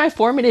really my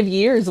formative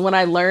years when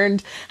I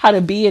learned how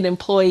to be an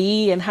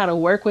employee and how to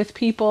work with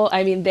people.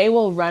 I mean, they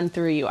will run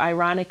through you.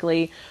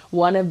 Ironically,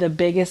 one of the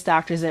biggest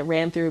doctors that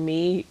ran through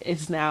me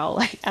is now,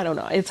 like, I don't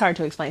know, it's hard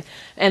to explain.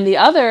 And the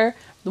other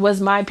was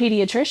my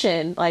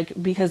pediatrician, like,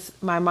 because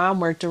my mom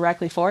worked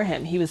directly for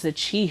him. He was the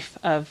chief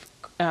of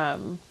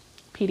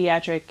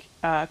pediatric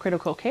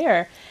critical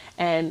care,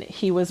 and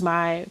he was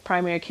my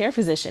primary care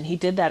physician. He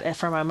did that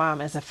for my mom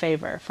as a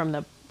favor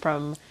from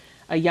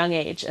a young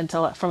age,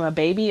 from a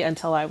baby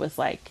until I was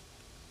like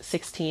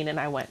 16, and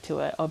I went to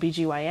a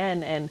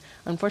OBGYN, and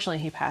unfortunately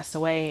he passed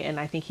away. And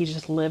I think he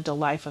just lived a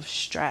life of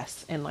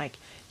stress, and like,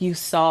 you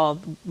saw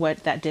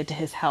what that did to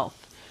his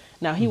health.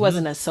 Now, he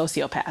wasn't a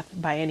sociopath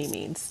by any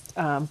means,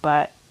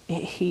 but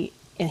he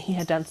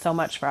had done so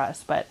much for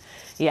us. But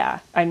yeah,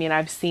 I mean,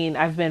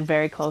 I've been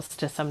very close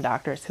to some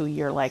doctors who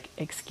you're like,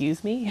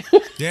 excuse me?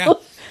 Yeah.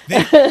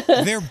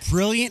 They're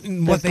brilliant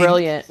in what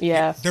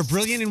yeah. They're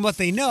brilliant in what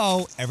they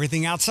know.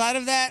 Everything outside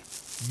of that,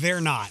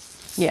 they're not.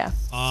 Yeah.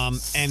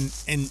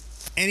 And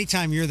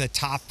anytime you're the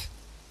top,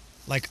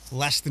 like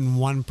less than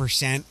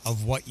 1%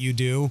 of what you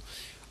do,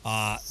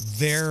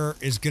 there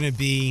is going to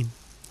be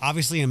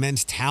obviously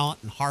immense talent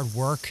and hard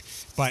work,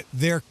 but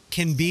there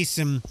can be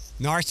some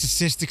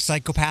narcissistic,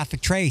 psychopathic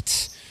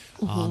traits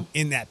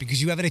in that,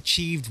 because you haven't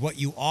achieved what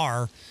you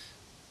are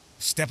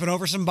stepping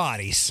over some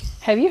bodies.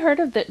 Have you heard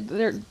of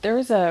there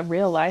was a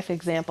real life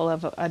example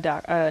of a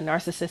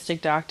narcissistic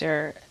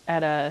doctor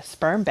at a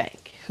sperm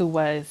bank who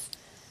was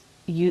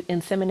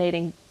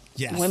inseminating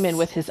women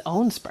with his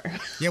own sperm.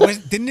 Yeah,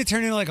 didn't it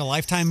turn into like a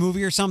Lifetime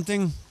movie or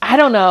something? I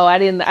don't know. I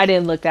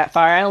didn't look that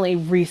far. I only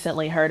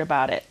recently heard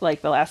about it,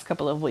 like the last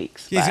couple of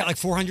weeks. Yeah, he's got like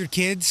 400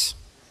 kids.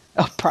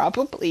 Oh,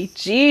 probably.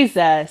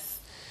 Jesus.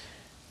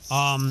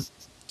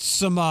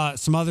 Some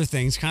other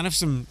things, kind of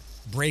some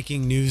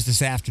breaking news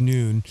this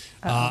afternoon.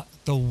 The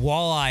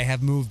walleye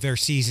have moved their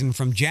season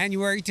from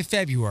January to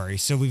February.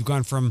 So we've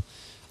gone from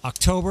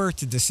October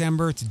to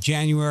December to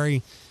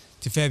January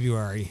to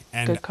February.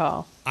 And good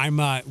call. I'm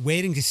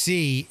waiting to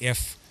see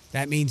if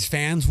that means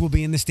fans will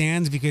be in the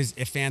stands, because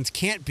if fans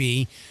can't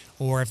be,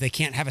 or if they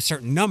can't have a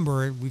certain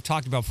number, we've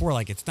talked about before,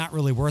 like, it's not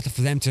really worth it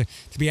for them to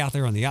be out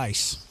there on the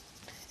ice.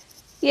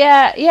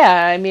 Yeah.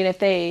 I mean,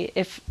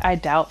 if I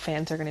doubt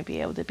fans are going to be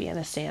able to be in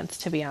the stands,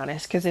 to be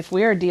honest, because if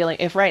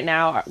right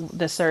now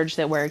the surge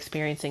that we're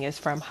experiencing is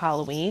from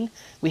Halloween,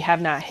 we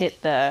have not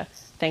hit the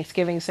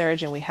Thanksgiving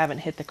surge, and we haven't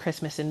hit the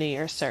Christmas and New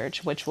Year's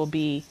surge, which will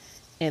be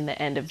in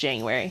the end of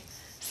January.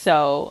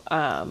 So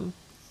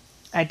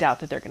I doubt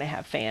that they're going to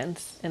have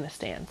fans in the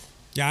stands.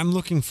 Yeah, I'm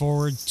looking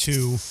forward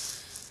to.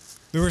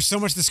 There was so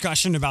much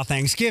discussion about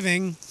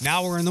Thanksgiving.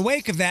 Now we're in the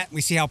wake of that.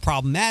 We see how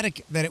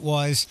problematic that it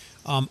was.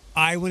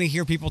 I want to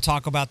hear people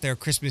talk about their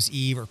Christmas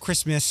Eve or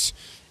Christmas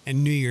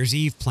and New Year's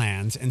Eve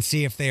plans, and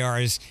see if they are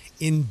as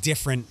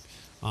indifferent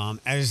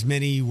as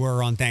many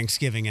were on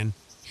Thanksgiving. And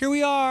here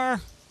we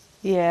are.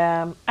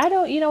 Yeah,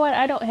 you know what?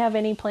 I don't have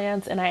any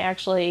plans, and I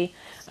actually,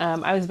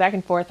 I was back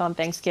and forth on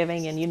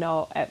Thanksgiving, and, you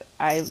know,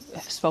 I've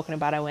spoken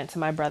about, I went to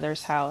my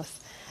brother's house.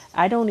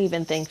 I don't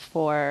even think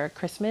for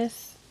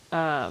Christmas,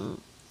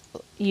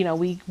 you know,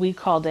 we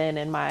called in,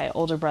 and my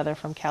older brother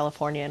from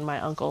California and my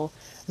uncle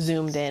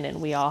Zoomed in,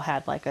 and we all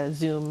had like a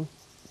Zoom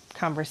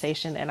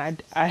conversation,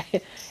 and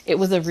it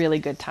was a really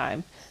good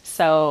time.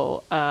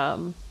 So,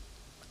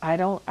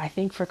 I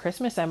think for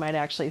Christmas, I might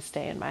actually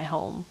stay in my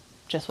home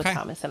just with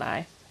Thomas and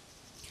I.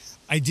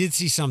 I did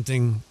see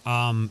something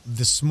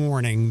this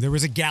morning. There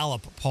was a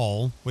Gallup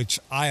poll, which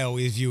I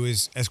always view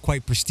as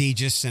quite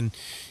prestigious and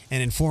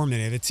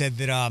informative. It said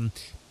that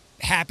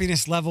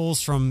happiness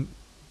levels from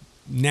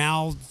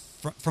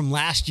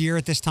last year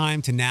at this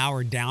time to now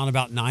are down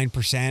about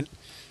 9%.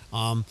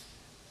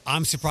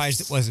 I'm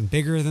surprised it wasn't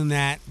bigger than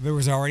that. There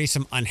was already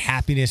some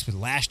unhappiness with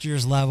last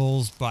year's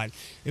levels, but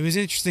it was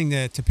interesting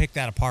to pick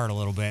that apart a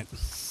little bit.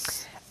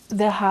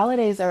 The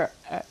holidays are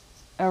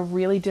a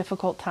really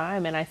difficult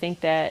time, and I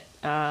think that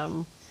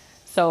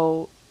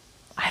so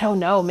I don't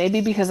know,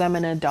 maybe because I'm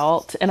an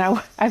adult and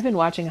I've been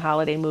watching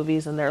holiday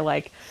movies and they're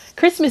like,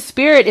 Christmas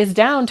spirit is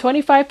down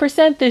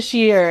 25% this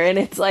year. And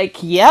it's like,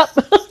 yep,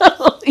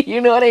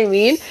 you know what I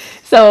mean?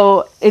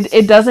 So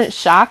it doesn't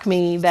shock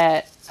me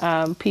that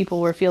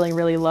people were feeling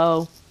really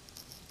low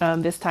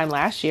this time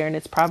last year, and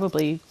it's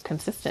probably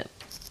consistent.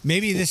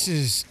 Maybe this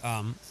is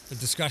a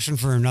discussion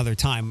for another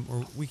time,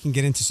 or we can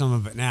get into some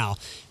of it now.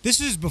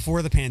 This is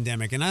before the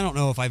pandemic, and I don't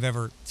know if I've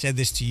ever said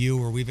this to you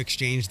or we've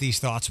exchanged these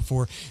thoughts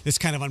before. This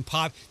kind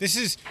of This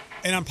is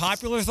an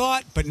unpopular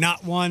thought, but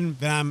not one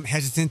that I'm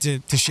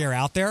hesitant to share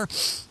out there.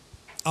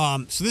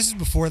 So this is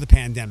before the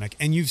pandemic,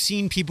 and you've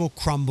seen people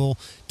crumble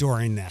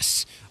during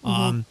this.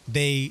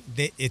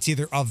 It's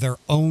either of their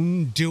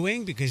own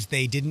doing because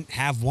they didn't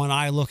have one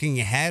eye looking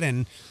ahead,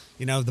 and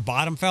the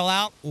bottom fell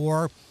out,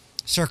 or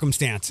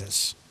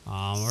circumstances,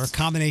 or a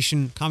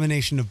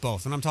combination of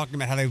both. And I'm talking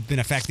about how they've been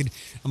affected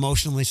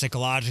emotionally,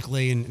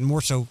 psychologically, and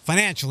more so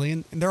financially,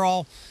 and they're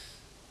all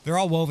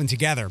woven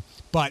together.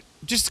 But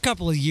just a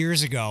couple of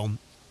years ago,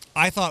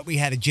 I thought we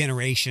had a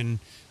generation,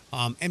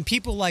 and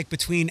people like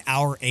between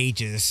our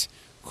ages,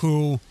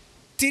 who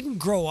didn't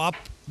grow up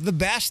the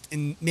best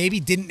and maybe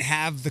didn't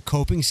have the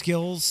coping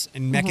skills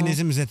and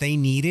mechanisms that they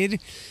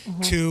needed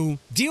to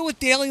deal with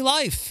daily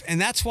life.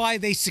 And that's why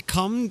they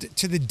succumbed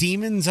to the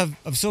demons of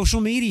social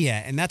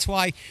media. And that's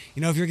why,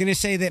 if you're going to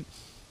say that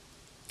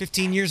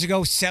 15 years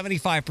ago,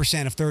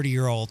 75% of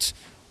 30-year-olds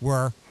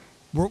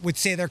would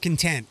say they're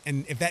content.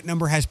 And if that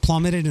number has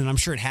plummeted, and I'm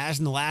sure it has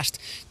in the last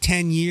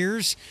 10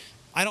 years,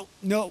 I don't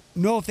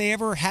know if they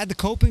ever had the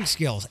coping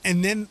skills.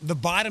 And then the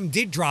bottom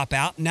did drop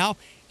out. Now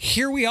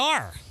here we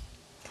are.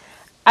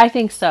 I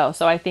think so.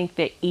 So I think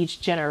that each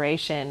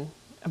generation,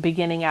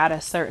 beginning at a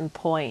certain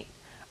point,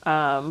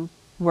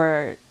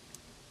 were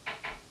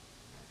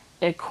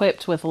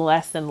equipped with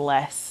less and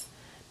less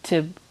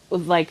to,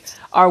 like,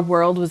 our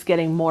world was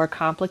getting more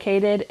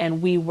complicated,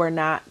 and we were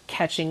not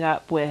catching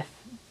up with,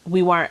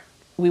 we weren't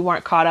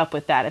caught up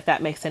with that, if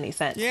that makes any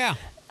sense. Yeah.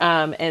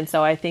 And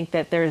so I think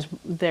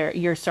that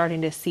you're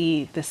starting to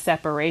see the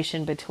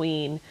separation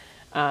between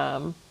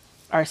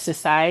our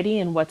society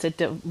and what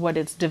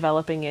it's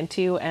developing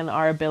into, and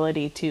our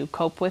ability to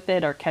cope with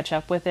it or catch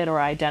up with it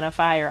or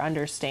identify or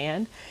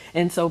understand.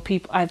 And so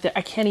I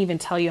can't even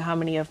tell you how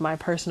many of my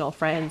personal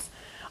friends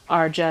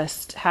are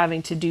just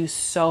having to do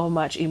so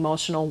much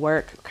emotional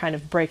work, kind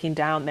of breaking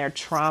down their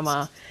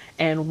trauma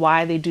and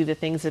why they do the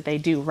things that they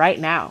do right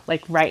now.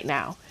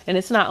 And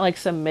it's not like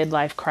some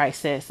midlife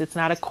crisis. It's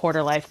not a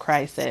quarter life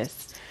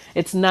crisis.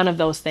 It's none of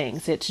those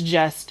things. It's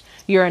just,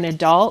 you're an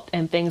adult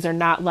and things are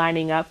not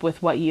lining up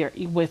with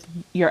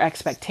your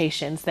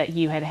expectations that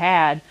you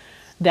had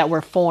that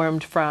were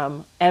formed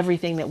from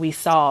everything that we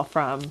saw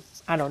from,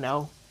 I don't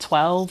know,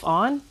 12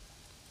 on.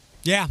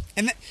 Yeah.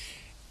 And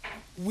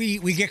we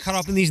get caught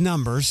up in these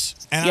numbers,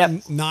 and Yep.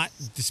 I'm not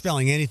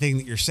dispelling anything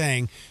that you're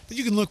saying, but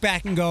you can look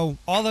back and go,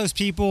 all those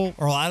people,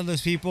 or a lot of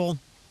those people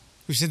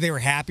who said they were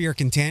happy or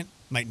content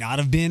might not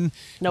have been.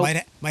 Nope.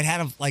 Might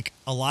have like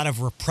a lot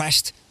of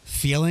repressed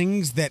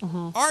feelings that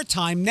our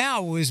time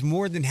now is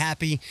more than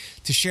happy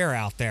to share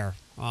out there.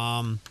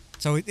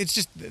 So it's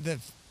just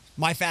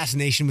my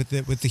fascination with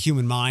the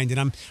human mind,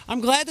 and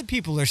I'm glad that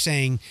people are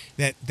saying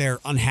that they're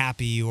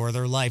unhappy or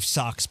their life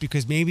sucks,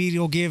 because maybe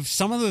it'll give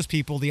some of those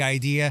people the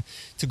idea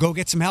to go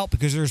get some help,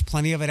 because there's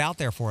plenty of it out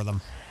there for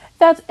them.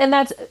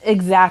 That's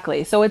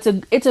exactly. So it's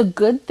a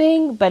good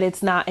thing, but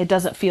it's not, it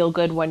doesn't feel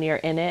good when you're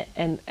in it.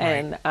 And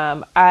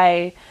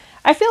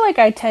I feel like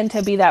I tend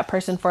to be that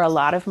person for a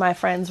lot of my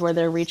friends, where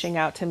they're reaching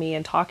out to me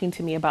and talking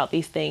to me about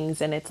these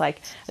things. And it's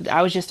like,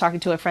 I was just talking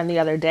to a friend the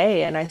other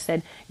day, and I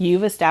said,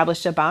 you've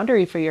established a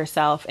boundary for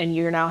yourself, and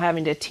you're now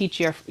having to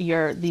teach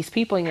these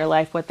people in your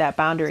life what that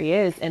boundary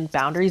is. And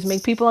boundaries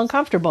make people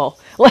uncomfortable.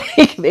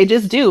 Like, they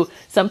just do.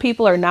 Some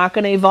people are not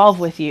going to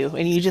evolve with you,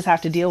 and you just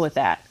have to deal with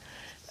that.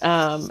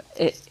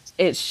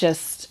 It's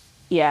just,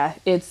 yeah,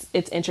 it's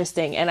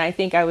interesting. And I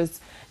think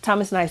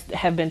Thomas and I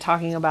have been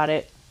talking about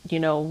it,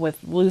 with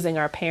losing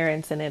our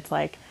parents. And it's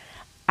like,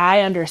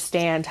 I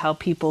understand how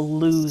people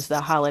lose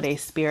the holiday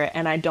spirit.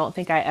 And I don't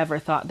think I ever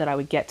thought that I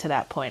would get to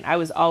that point. I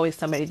was always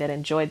somebody that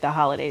enjoyed the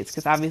holidays,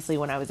 because obviously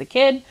when I was a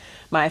kid,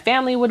 my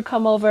family would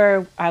come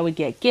over, I would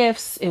get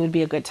gifts, it would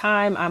be a good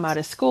time, I'm out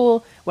of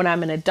school. When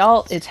I'm an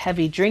adult, it's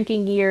heavy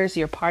drinking years,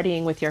 you're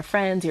partying with your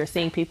friends, you're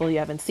seeing people you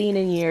haven't seen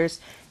in years,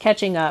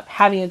 catching up,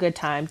 having a good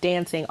time,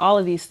 dancing, all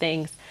of these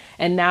things.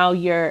 And now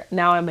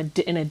I'm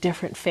in a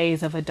different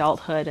phase of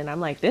adulthood, and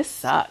I'm like, this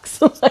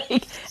sucks.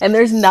 And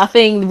there's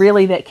nothing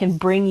really that can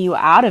bring you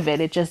out of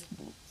it.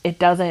 It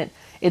doesn't,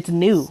 it's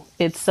new.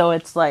 It's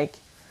like,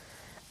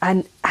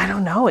 I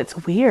don't know,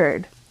 it's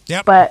weird.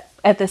 Yep. But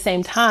at the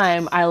same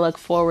time, I look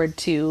forward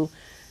to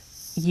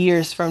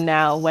years from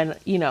now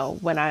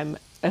when I'm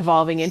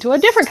evolving into a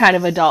different kind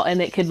of adult,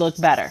 and it could look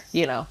better,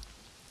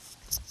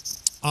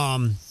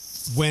 When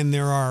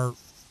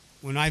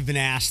I've been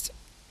asked,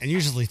 and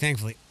usually,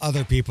 thankfully,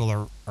 other people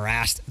are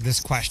asked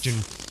this question,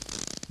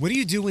 What do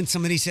you do when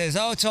somebody says,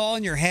 "Oh, it's all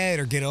in your head,"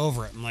 or "Get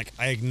over it"? I'm like,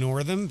 I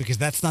ignore them because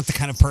that's not the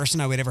kind of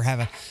person I would ever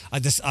have a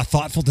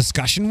thoughtful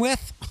discussion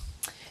with.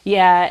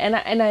 Yeah,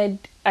 and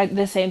I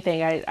the same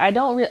thing. I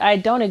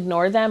don't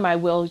ignore them. I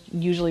will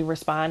usually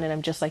respond, and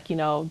I'm just like,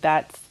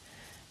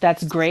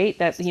 that's great.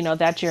 That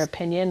that's your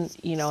opinion.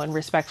 And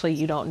respectfully,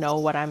 you don't know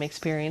what I'm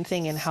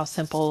experiencing and how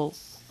simple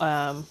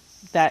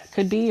that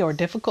could be or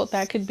difficult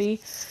that could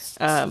be.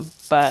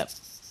 But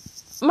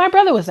my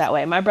brother was that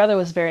way. My brother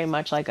was very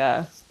much like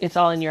it's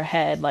all in your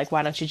head. Like,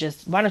 why don't you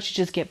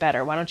just get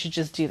better? Why don't you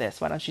just do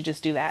this? Why don't you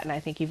just do that? And I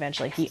think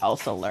eventually he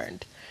also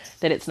learned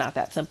that it's not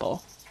that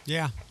simple.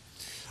 Yeah.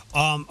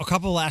 A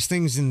couple last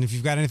things, and if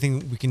you've got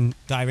anything, we can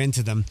dive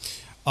into them.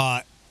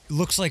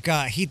 Looks like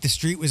Heat the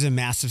Street was a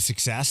massive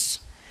success.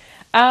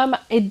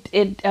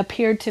 It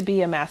appeared to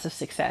be a massive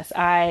success.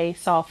 I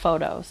saw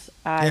photos.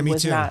 Me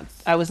too.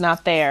 I was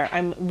not there.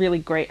 I'm really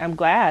great. I'm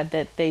glad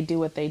that they do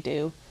what they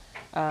do.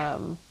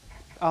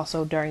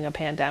 Also during a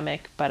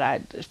pandemic,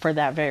 but for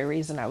that very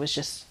reason, I was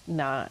just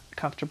not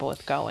comfortable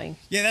with going.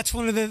 Yeah, that's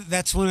one of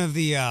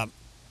the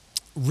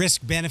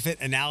risk benefit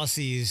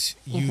analyses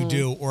you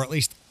do, or at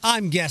least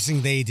I'm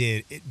guessing they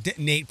did.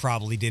 Nate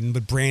probably didn't,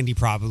 but Brandy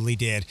probably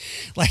did.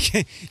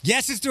 Like,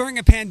 yes, it's during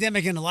a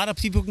pandemic and a lot of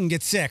people can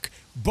get sick,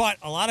 but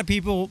a lot of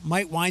people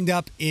might wind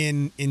up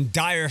in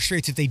dire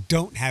straits if they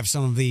don't have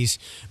some of these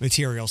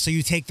materials. So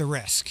you take the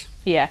risk.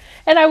 Yeah.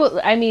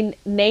 And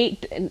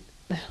Nate,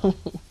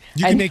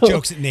 you can make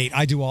jokes at Nate.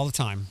 I do all the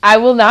time. I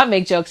will not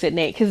make jokes at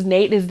Nate because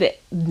Nate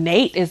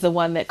is the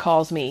one that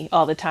calls me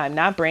all the time,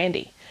 not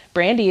Brandy.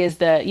 Brandy is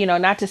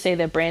not to say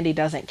that Brandy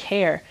doesn't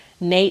care.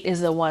 Nate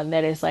is the one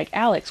that is like,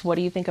 Alex, what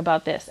do you think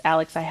about this?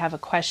 Alex, I have a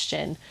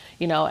question.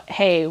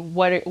 Hey,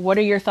 what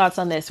are your thoughts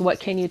on this? What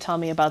can you tell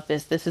me about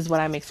this? This is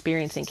what I'm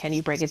experiencing. Can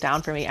you break it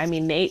down for me? I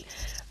mean, Nate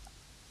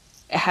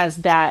has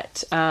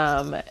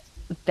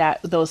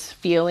those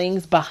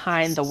feelings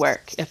behind the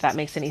work, if that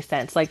makes any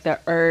sense. Like the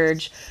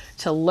urge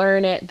to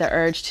learn it, the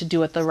urge to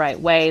do it the right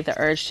way, the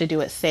urge to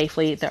do it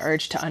safely, the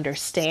urge to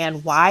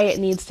understand why it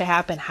needs to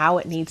happen, how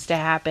it needs to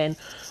happen,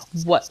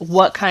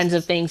 what kinds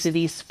of things do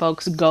these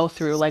folks go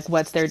through, like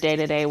what's their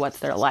day-to-day, what's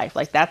their life.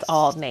 Like that's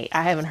all Nate.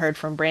 I haven't heard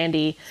from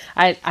Brandy.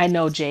 I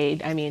know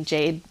Jade. I mean,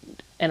 Jade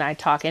and I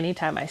talk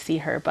anytime I see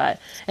her,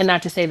 and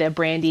not to say that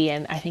Brandy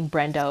and I think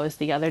Brendo is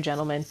the other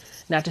gentleman,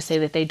 not to say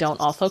that they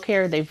don't also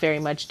care, they very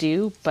much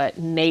do, but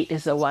Nate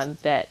is the one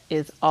that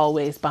is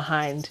always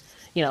behind,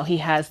 he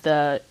has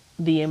the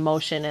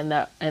emotion and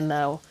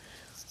the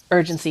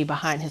urgency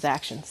behind his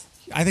actions.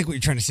 I think what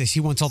you're trying to say is he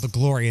wants all the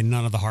glory and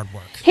none of the hard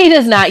work. He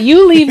does not.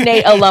 You leave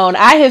Nate alone.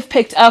 I have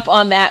picked up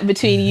on that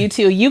between you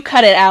two. You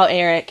cut it out,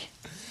 Eric.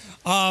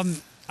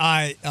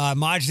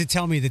 Maj did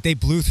tell me that they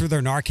blew through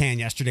their Narcan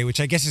yesterday, which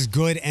I guess is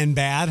good and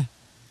bad.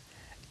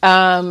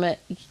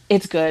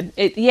 It's good.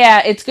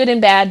 It's good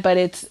and bad,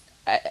 but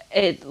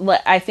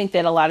I think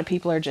that a lot of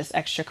people are just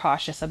extra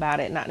cautious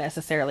about it, not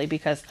necessarily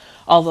because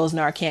all those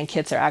Narcan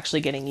kits are actually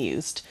getting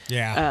used.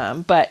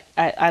 Yeah. But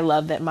I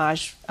love that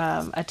Maj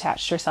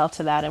attached herself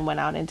to that and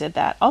went out and did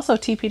that. Also,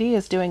 TPD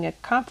is doing a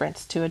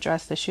conference to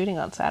address the shooting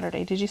on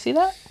Saturday. Did you see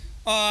that?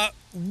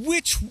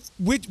 Which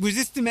was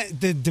this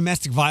the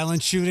domestic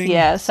violence shooting?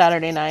 Yeah,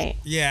 Saturday night.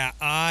 Yeah,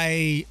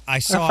 I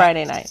saw or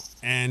Friday night.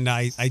 And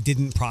I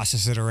didn't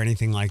process it or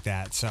anything like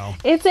that. So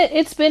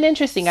it's been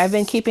interesting. I've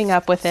been keeping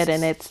up with it,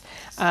 and it's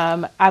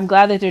I'm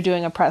glad that they're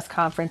doing a press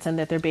conference and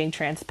that they're being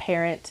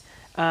transparent.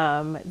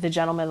 The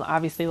gentleman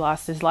obviously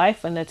lost his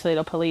life, and the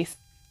Toledo police.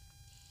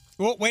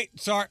 Oh wait,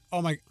 sorry.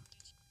 Oh my,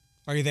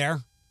 are you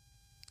there,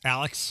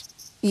 Alex?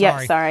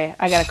 Yep, sorry.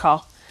 I got a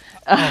call.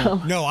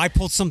 No, I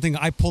pulled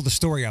the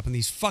story up, and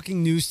these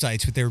fucking news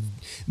sites with their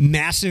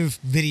massive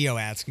video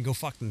ads can go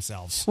fuck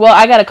themselves. Well,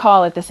 I got a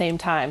call at the same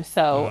time,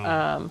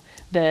 so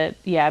but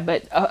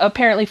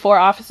apparently 4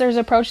 officers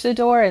approached the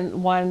door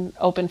and one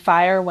opened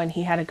fire when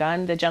he had a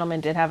gun. The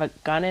gentleman did have a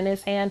gun in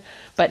his hand,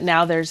 but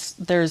now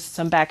there's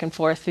some back and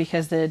forth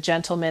because the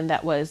gentleman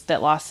that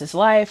lost his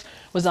life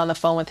was on the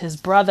phone with his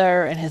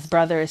brother, and his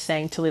brother is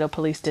saying Toledo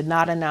police did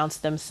not announce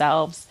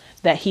themselves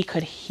that he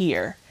could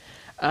hear.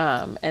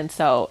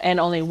 And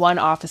only 1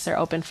 officer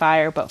opened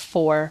fire, but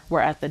 4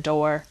 were at the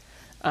door.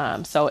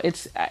 So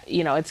it's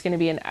going to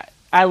be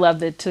I love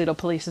that Toledo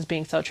police is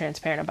being so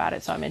transparent about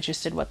it. So I'm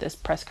interested what this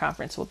press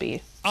conference will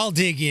be. I'll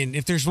dig in.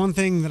 If there's one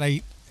thing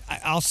that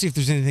I'll see if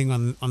there's anything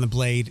on the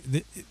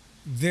Blade.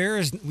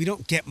 We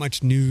don't get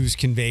much news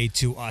conveyed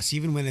to us,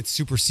 even when it's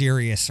super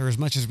serious or as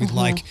much as we'd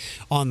like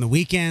on the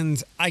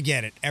weekends. I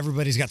get it.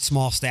 Everybody's got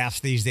small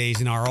staffs these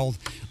days in our old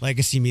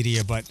legacy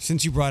media, but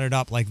since you brought it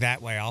up like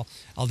that way,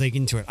 I'll dig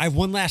into it. I have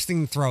one last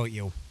thing to throw at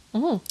you,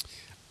 and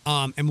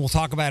we'll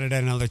talk about it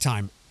at another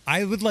time.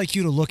 I would like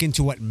you to look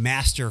into what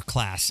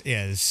Masterclass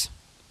is.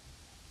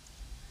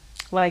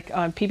 Like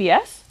on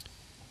PBS?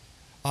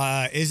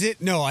 Is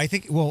it? No, I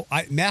think. Well,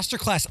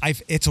 Masterclass.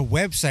 It's a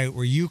website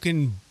where you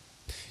can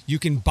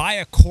buy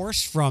a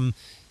course from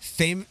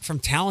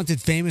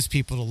talented, famous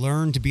people to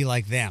learn to be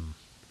like them.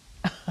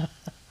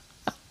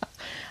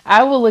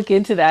 I will look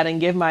into that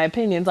and give my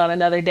opinions on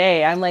another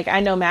day. I'm like,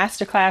 I know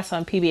Masterclass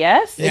on PBS. Yeah,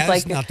 It's it's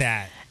like, not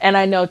that. and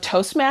I know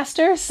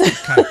Toastmasters.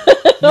 Okay.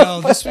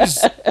 No, this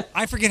was.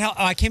 I forget how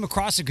I came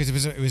across it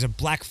because it was a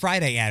Black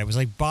Friday ad. It was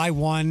like buy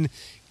one,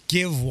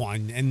 give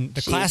one, and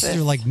the classes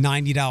Jesus. are like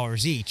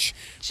 $90 each.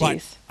 But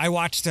Jeez. I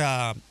watched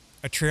a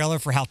trailer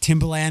for how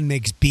Timberland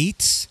makes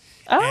beats.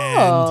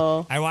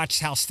 Oh. And I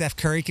watched how Steph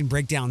Curry can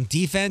break down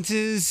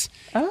defenses.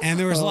 And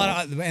there was a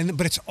lot of,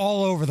 but it's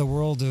all over the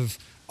world of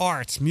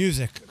arts,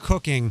 music,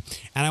 cooking,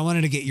 and I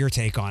wanted to get your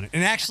take on it.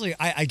 And actually,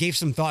 I gave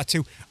some thought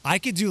to, I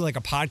could do like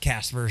a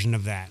podcast version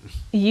of that.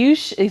 You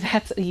should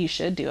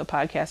do a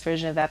podcast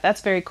version of that.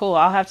 That's very cool.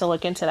 I'll have to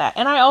look into that.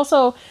 And I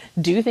also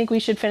do think we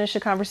should finish a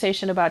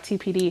conversation about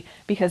TPD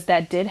because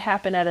that did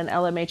happen at an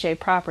LMHA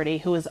property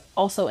who is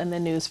also in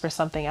the news for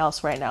something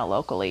else right now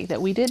locally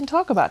that we didn't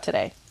talk about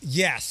today.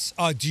 Yes.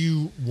 Do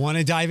you want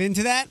to dive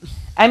into that?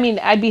 I mean,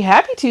 I'd be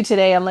happy to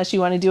today unless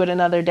you want to do it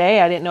another day.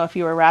 I didn't know if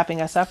you were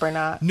wrapping us up or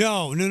not.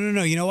 No.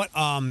 You know what?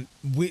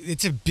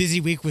 It's a busy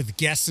week with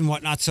guests and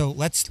whatnot, so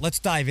let's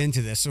dive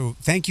into this. So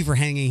thank you for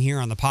hanging here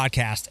on the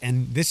podcast.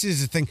 And this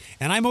is the thing,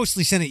 and I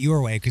mostly sent it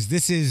your way because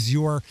this is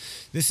your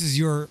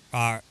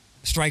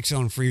strike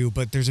zone for you.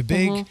 But there's a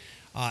big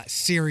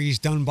series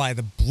done by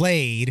The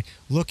Blade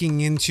looking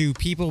into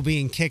people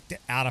being kicked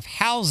out of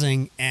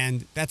housing,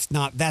 and that's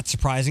not that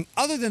surprising,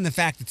 other than the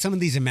fact that some of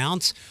these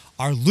amounts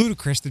are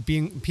ludicrous that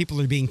people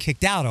are being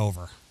kicked out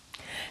over.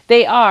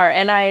 They are,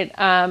 and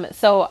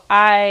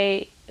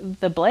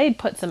The Blade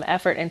put some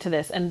effort into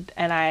this, and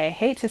I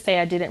hate to say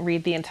I didn't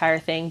read the entire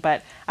thing,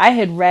 but I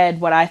had read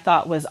what I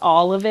thought was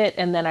all of it,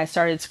 and then I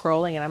started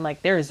scrolling, and I'm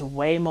like, there's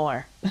way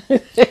more.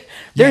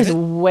 There's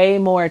way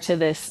more to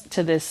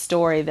this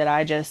story that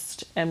I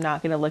just am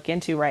not going to look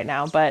into right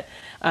now. But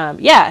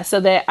so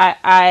that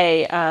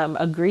I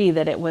agree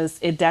that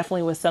it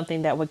definitely was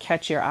something that would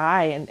catch your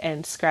eye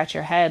and scratch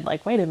your head,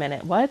 like, wait a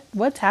minute,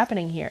 what's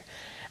happening here?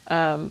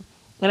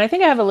 And I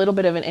think I have a little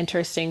bit of an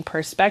interesting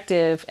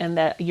perspective, and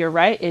that you're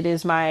right. It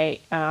is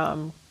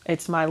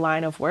it's my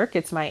line of work.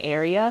 It's my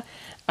area.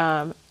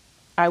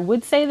 I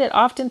would say that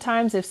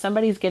oftentimes if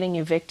somebody's getting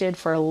evicted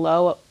for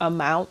low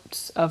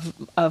amounts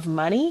of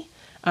money,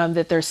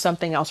 that there's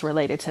something else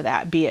related to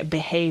that, be it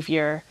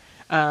behavior,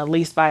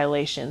 lease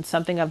violation,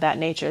 something of that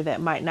nature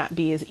that might not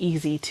be as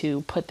easy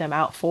to put them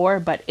out for,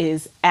 but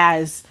is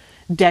as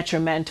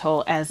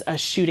detrimental as a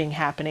shooting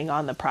happening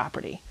on the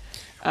property.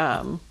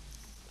 When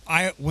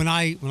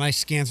I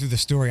scan through the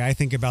story, I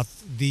think about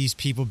these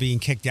people being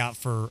kicked out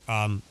for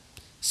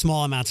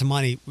small amounts of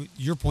money.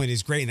 Your point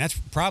is great, and that's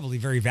probably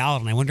very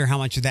valid. And I wonder how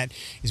much of that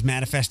is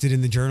manifested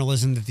in the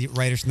journalism that the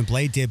writers in The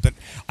Blade did. But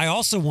I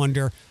also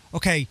wonder,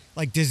 okay,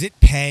 like, does it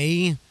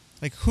pay?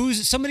 Like,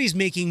 somebody's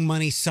making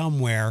money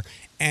somewhere,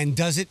 and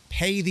does it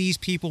pay these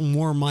people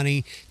more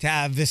money to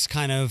have this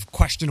kind of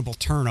questionable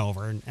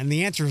turnover? And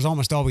the answer is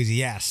almost always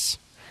yes.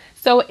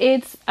 So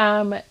it's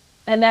and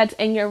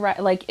you're right.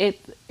 Like it.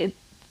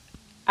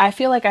 I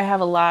feel like I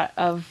have a lot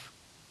of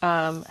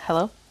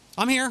hello?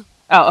 I'm here.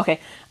 Oh, okay.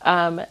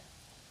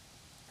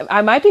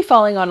 I might be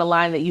falling on a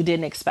line that you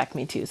didn't expect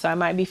me to. So I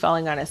might be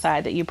falling on a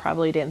side that you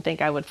probably didn't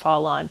think I would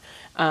fall on.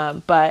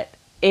 But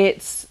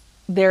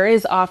there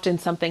is often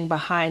something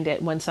behind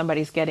it when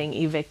somebody's getting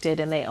evicted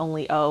and they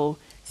only owe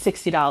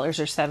 $60 or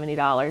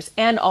 $70.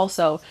 And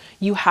also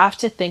you have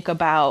to think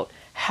about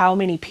how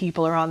many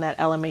people are on that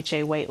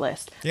LMHA wait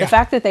list. Yeah. The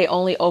fact that they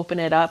only open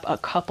it up a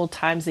couple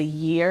times a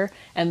year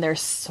and they're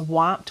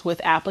swamped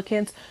with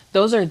applicants,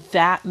 those are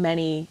that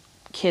many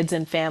kids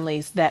and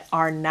families that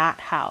are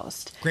not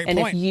housed. Great and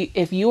point.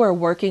 if you are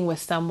working with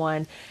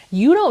someone,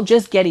 you don't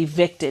just get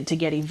evicted to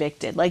get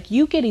evicted. Like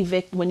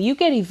when you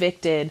get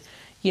evicted,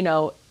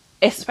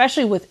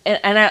 especially with,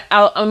 and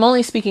I'm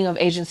only speaking of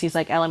agencies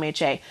like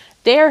LMHA,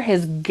 there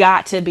has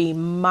got to be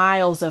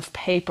miles of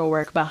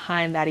paperwork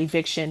behind that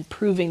eviction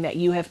proving that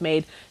you have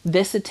made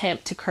this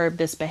attempt to curb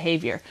this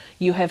behavior.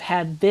 You have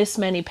had this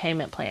many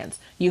payment plans.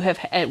 You have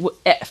had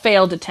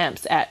failed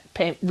attempts at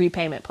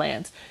repayment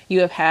plans. You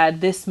have had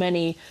this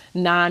many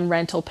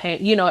non-rental pay.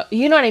 You know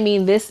what I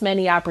mean? This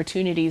many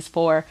opportunities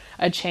for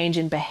a change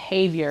in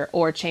behavior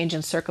or change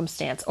in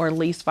circumstance or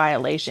lease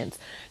violations.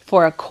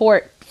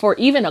 For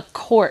even a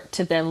court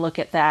to then look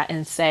at that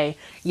and say,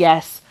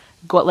 yes,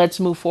 let's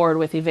move forward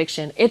with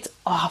eviction. It's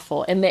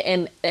awful. And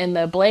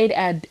the Blade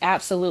ad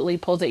absolutely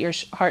pulls at your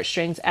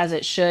heartstrings, as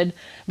it should,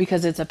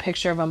 because it's a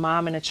picture of a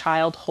mom and a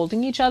child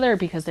holding each other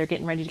because they're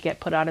getting ready to get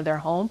put out of their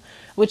home,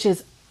 which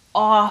is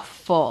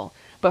awful.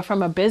 But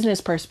from a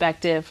business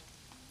perspective,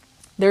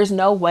 there's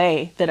no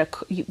way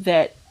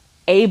that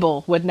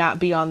Able would not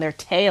be on their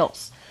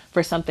tails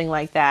for something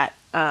like that.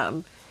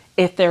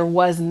 If there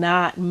was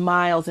not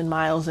miles and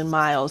miles and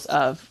miles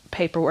of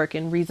paperwork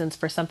and reasons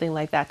for something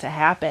like that to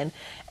happen.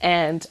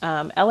 And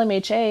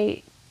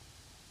LMHA,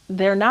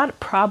 they're not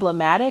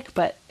problematic,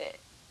 but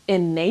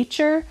in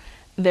nature,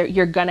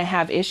 you're going to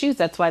have issues.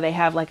 That's why they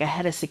have like a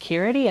head of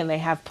security and they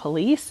have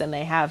police and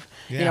they have,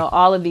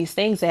 all of these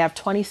things. They have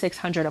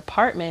 2,600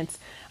 apartments.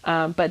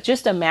 But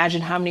just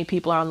imagine how many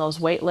people are on those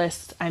wait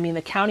lists. I mean,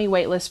 the county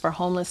wait list for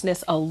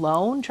homelessness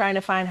alone, trying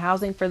to find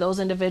housing for those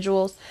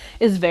individuals,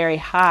 is very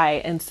high.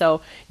 And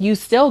so you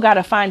still got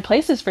to find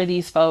places for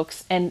these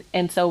folks. And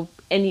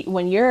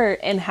when you're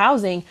in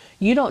housing,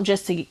 you don't get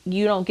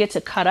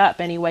to cut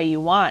up any way you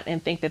want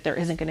and think that there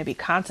isn't going to be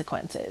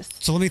consequences.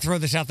 So let me throw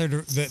this out there.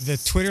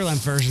 The Twitter lens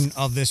version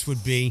of this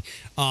would be,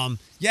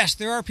 yes,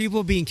 there are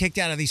people being kicked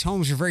out of these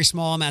homes for very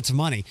small amounts of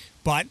money,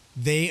 but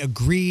they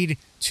agreed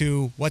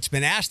to what's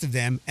been asked of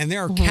them. And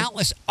there are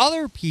countless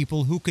other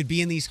people who could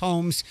be in these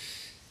homes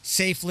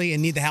safely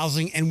and need the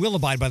housing and will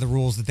abide by the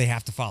rules that they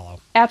have to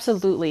follow.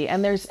 Absolutely.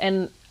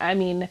 And I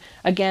mean,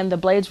 again, the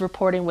Blade's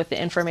reporting with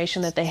the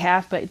information that they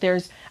have, but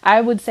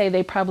I would say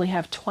they probably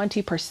have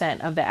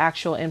 20% of the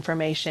actual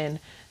information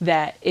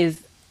that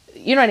is,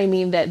 you know what I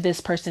mean, that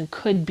this person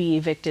could be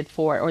evicted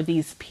for, or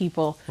these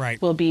people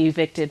will be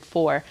evicted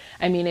for.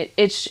 I mean,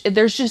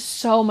 there's just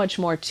so much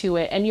more to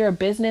it, and you're a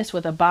business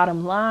with a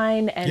bottom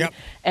line,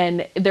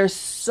 and there's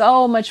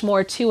so much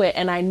more to it.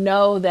 And I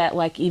know that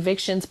like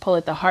evictions pull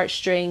at the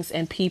heartstrings,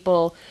 and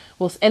people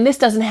will, and this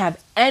doesn't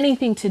have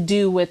anything to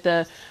do with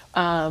the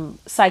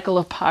cycle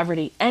of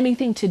poverty,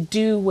 anything to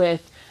do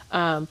with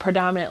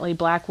predominantly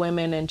Black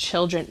women and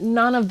children,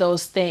 none of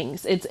those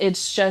things.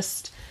 It's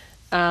just,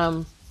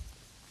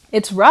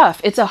 it's rough.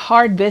 It's a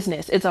hard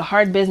business. It's a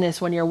hard business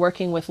when you're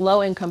working with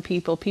low income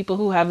people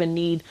who have a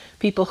need,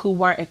 people who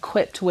weren't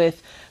equipped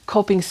with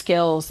coping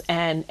skills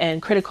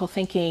and critical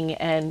thinking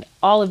and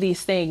all of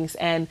these things.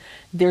 And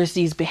there's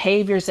these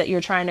behaviors that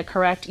you're trying to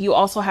correct. You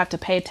also have to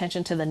pay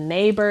attention to the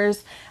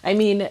neighbors. I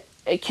mean,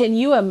 can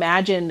you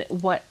imagine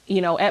what,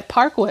 at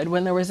Parkwood,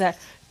 when there was that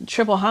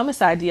triple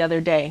homicide the other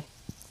day,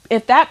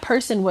 if that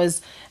person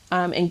was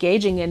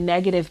engaging in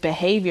negative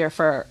behavior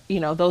for,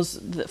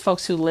 the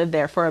folks who lived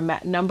there for a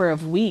number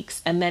of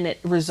weeks, and then it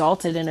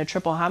resulted in a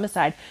triple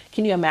homicide.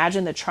 Can you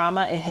imagine the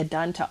trauma it had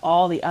done to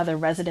all the other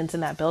residents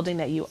in that building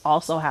that you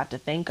also have to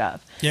think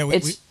of? Yeah,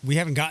 we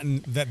haven't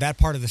gotten that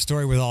part of the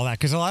story with all that,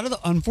 because a lot of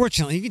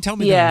unfortunately, you can tell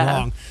me that I'm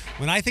wrong.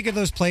 When I think of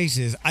those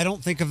places, I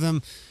don't think of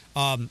them,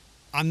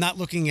 I'm not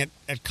looking at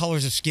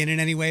colors of skin in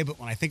any way, but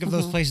when I think of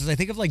those places, I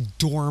think of like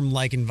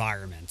dorm-like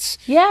environments.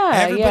 Yeah,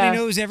 everybody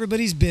knows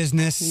everybody's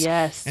business.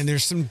 Yes. And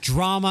there's some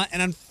drama,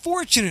 and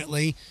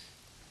unfortunately,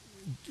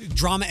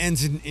 drama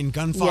ends in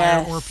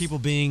gunfire or people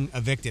being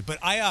evicted. But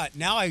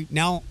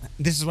now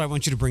this is why I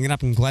want you to bring it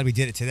up. I'm glad we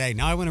did it today.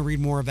 Now I want to read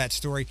more of that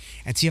story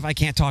and see if I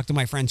can't talk to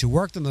my friends who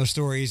worked on those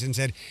stories and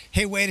said,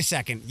 hey, wait a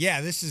second.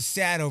 Yeah, this is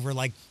sad over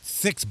like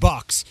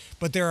 $6,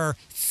 but there are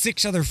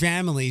 6 other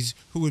families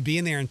who would be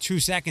in there in 2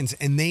 seconds,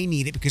 and they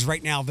need it because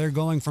right now they're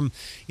going from,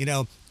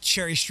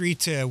 Cherry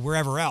Street to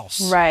wherever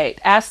else. Right.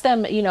 Ask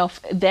them,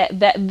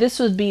 that this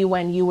would be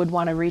when you would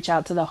want to reach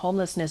out to the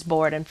homelessness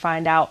board and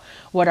find out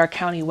what our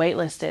county wait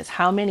list is.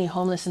 How many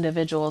homeless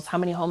individuals, how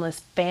many homeless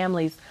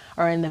families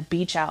are in the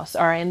beach house,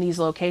 are in these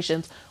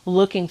locations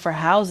looking for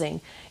housing?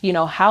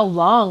 How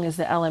long is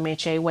the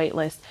LMHA wait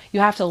list?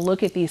 You have to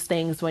look at these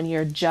things when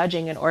you're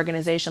judging an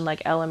organization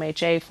like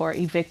LMHA for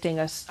evicting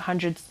a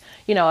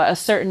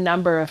certain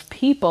number of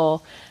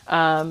people,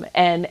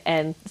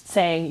 and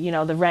saying,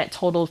 the rent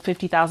totaled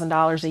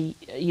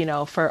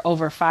 $50,000 for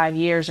over 5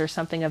 years or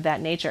something of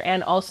that nature.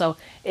 And also,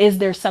 is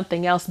there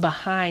something else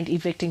behind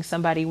evicting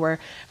somebody where,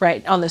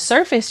 right, on the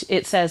surface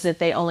it says that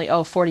they only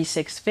owe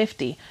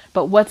 $46.50,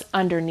 but what's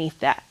underneath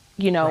that?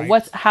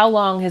 How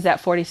long has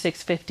that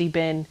 $46.50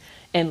 been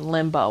in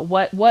limbo?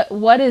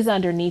 What is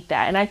underneath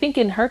that? And I think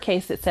in her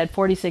case it said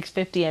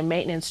 $46.50 in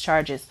maintenance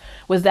charges.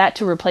 Was that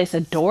to replace a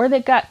door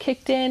that got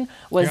kicked in?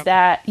 Was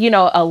that,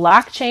 a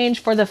lock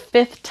change for the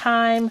 5th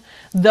time?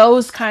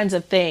 Those kinds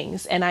of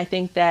things. And I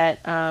think that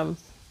I'm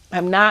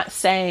not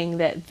saying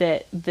that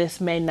this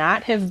may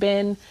not have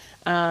been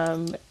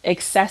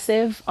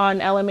excessive on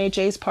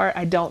LMHA's part.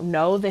 I don't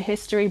know the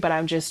history, but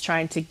I'm just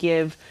trying to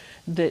give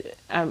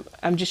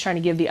I'm just trying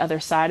to give the other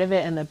side of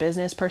it and the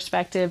business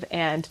perspective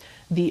and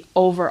the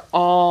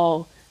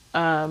overall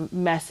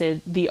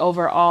message, the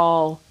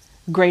overall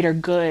greater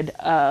good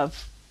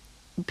of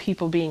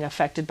people being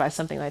affected by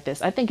something like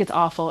this. I think it's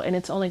awful, and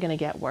it's only going to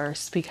get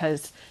worse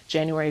because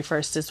January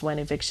 1st is when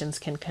evictions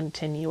can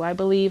continue, I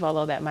believe,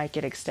 although that might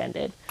get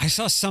extended. I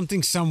saw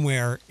something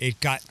somewhere.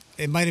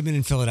 It might have been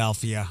in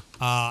Philadelphia.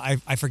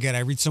 I forget. I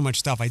read so much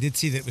stuff. I did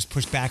see that it was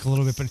pushed back a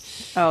little bit,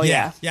 but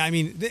yeah. I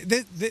mean,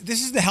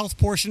 this is the health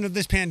portion of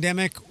this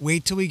pandemic.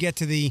 Wait till we get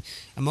to the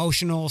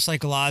emotional,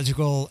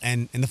 psychological,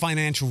 and the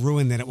financial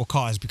ruin that it will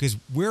cause, because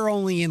we're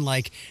only in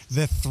like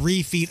the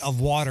 3 feet of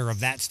water of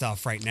that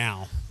stuff right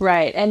now.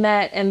 Right,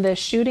 and the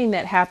shooting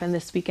that happened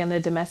this weekend, the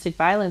domestic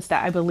violence,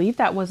 that I believe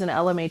that was an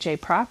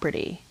LMHA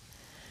property.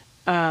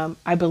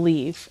 I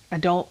believe.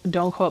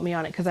 Don't quote me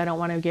on it because I don't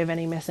want to give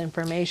any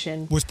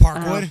misinformation. Was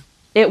Parkwood?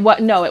 It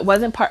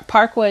wasn't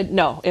Parkwood.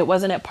 No, it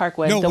wasn't at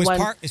Parkwood. No,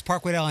 is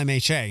Parkwood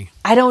LMHA?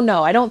 I don't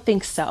know. I don't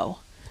think so.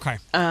 Okay.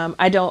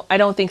 I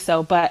don't think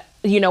so. But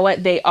You know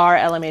what? They are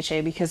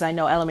LMHA because I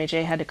know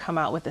LMHA had to come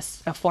out with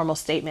a formal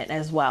statement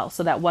as well.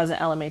 So that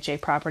wasn't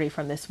LMHA property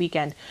from this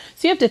weekend.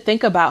 So you have to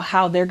think about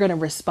how they're going to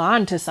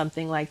respond to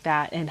something like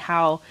that, and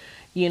how,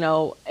 you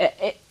know,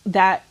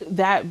 that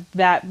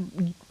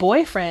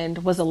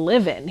boyfriend was a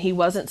live-in. He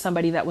wasn't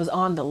somebody that was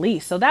on the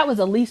lease. So that was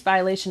a lease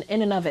violation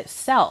in and of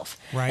itself.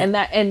 Right.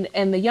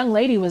 And the young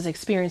lady was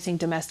experiencing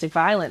domestic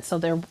violence. So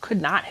there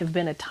could not have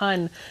been a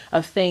ton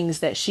of things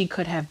that she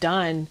could have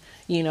done,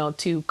 you know,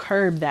 to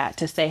curb that,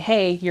 to say,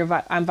 hey,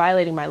 I'm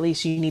violating my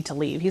lease. You need to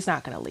leave. He's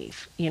not going to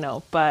leave, you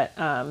know, but,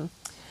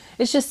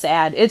 it's just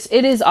sad. It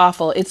is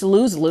awful. It's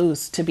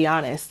lose-lose, to be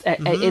honest.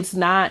 It's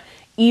not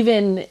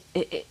even,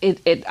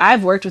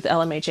 I've worked with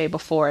LMHA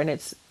before,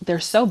 and they're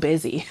so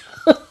busy.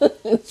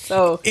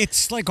 So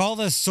it's like all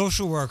the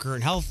social worker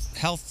and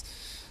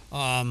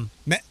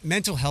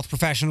mental health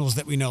professionals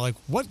that we know, like,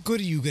 what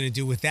good are you going to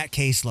do with that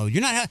caseload?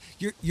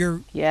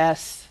 You're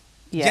yes.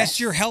 Yes,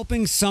 you're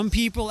helping some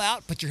people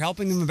out, but you're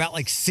helping them about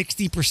like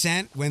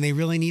 60% when they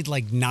really need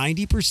like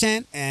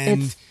 90%.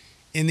 And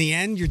in the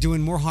end, you're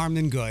doing more harm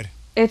than good.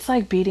 It's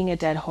like beating a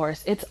dead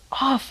horse. It's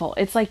awful.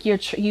 It's like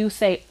you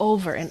say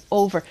over and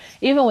over.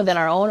 Even within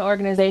our own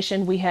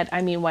organization, we had,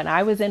 I mean, when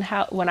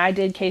I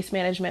did case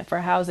management for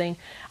housing,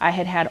 I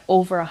had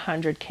over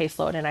 100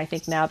 caseload, and I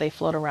think now they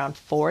float around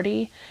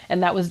 40,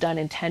 and that was done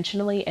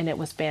intentionally, and it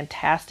was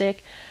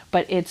fantastic.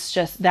 But it's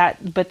just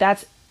that, but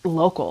that's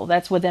local.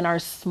 That's within our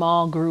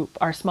small group,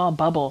 our small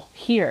bubble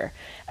here.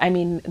 I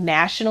mean,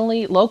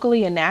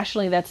 locally and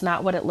nationally, that's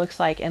not what it looks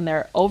like. And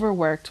they're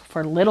overworked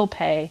for little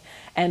pay,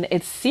 and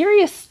it's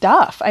serious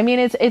stuff. I mean,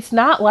 it's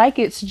not like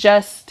it's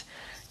just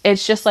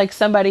like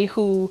somebody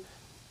who,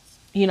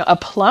 you know, a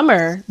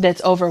plumber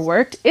that's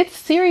overworked. It's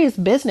serious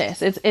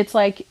business. It's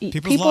like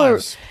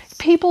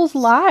people's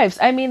lives.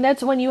 I mean,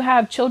 that's when you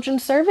have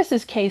children's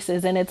services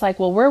cases, and it's like,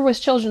 well, where was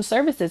children's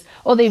services?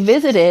 Oh, they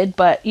visited,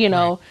 but you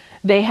know,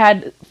 they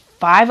had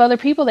 5 other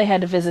people they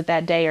had to visit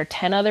that day, or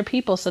 10 other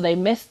people. So they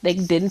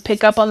didn't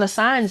pick up on the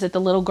signs that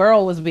the little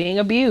girl was being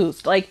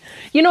abused. Like,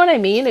 you know what I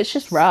mean? It's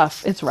just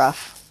rough. It's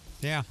rough.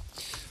 Yeah.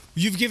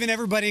 You've given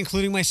everybody,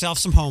 including myself,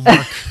 some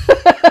homework,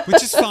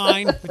 which is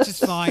fine.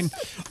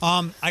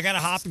 I got to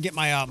hop and get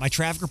my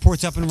traffic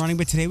reports up and running,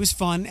 but today was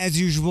fun,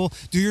 as usual.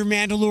 Do your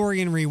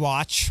Mandalorian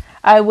rewatch.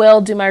 I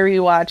will do my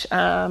rewatch.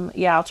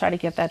 Yeah, I'll try to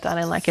get that done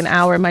in like an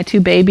hour. My 2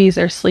 babies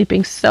are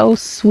sleeping so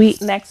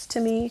sweet next to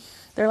me.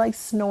 They're like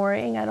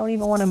snoring. I don't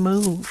even want to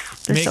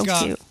move. They're so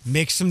cute.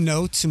 Make some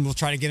notes, and we'll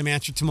try to get them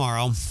answered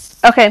tomorrow.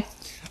 Okay.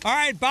 All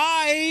right,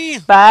 bye.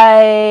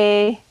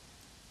 Bye.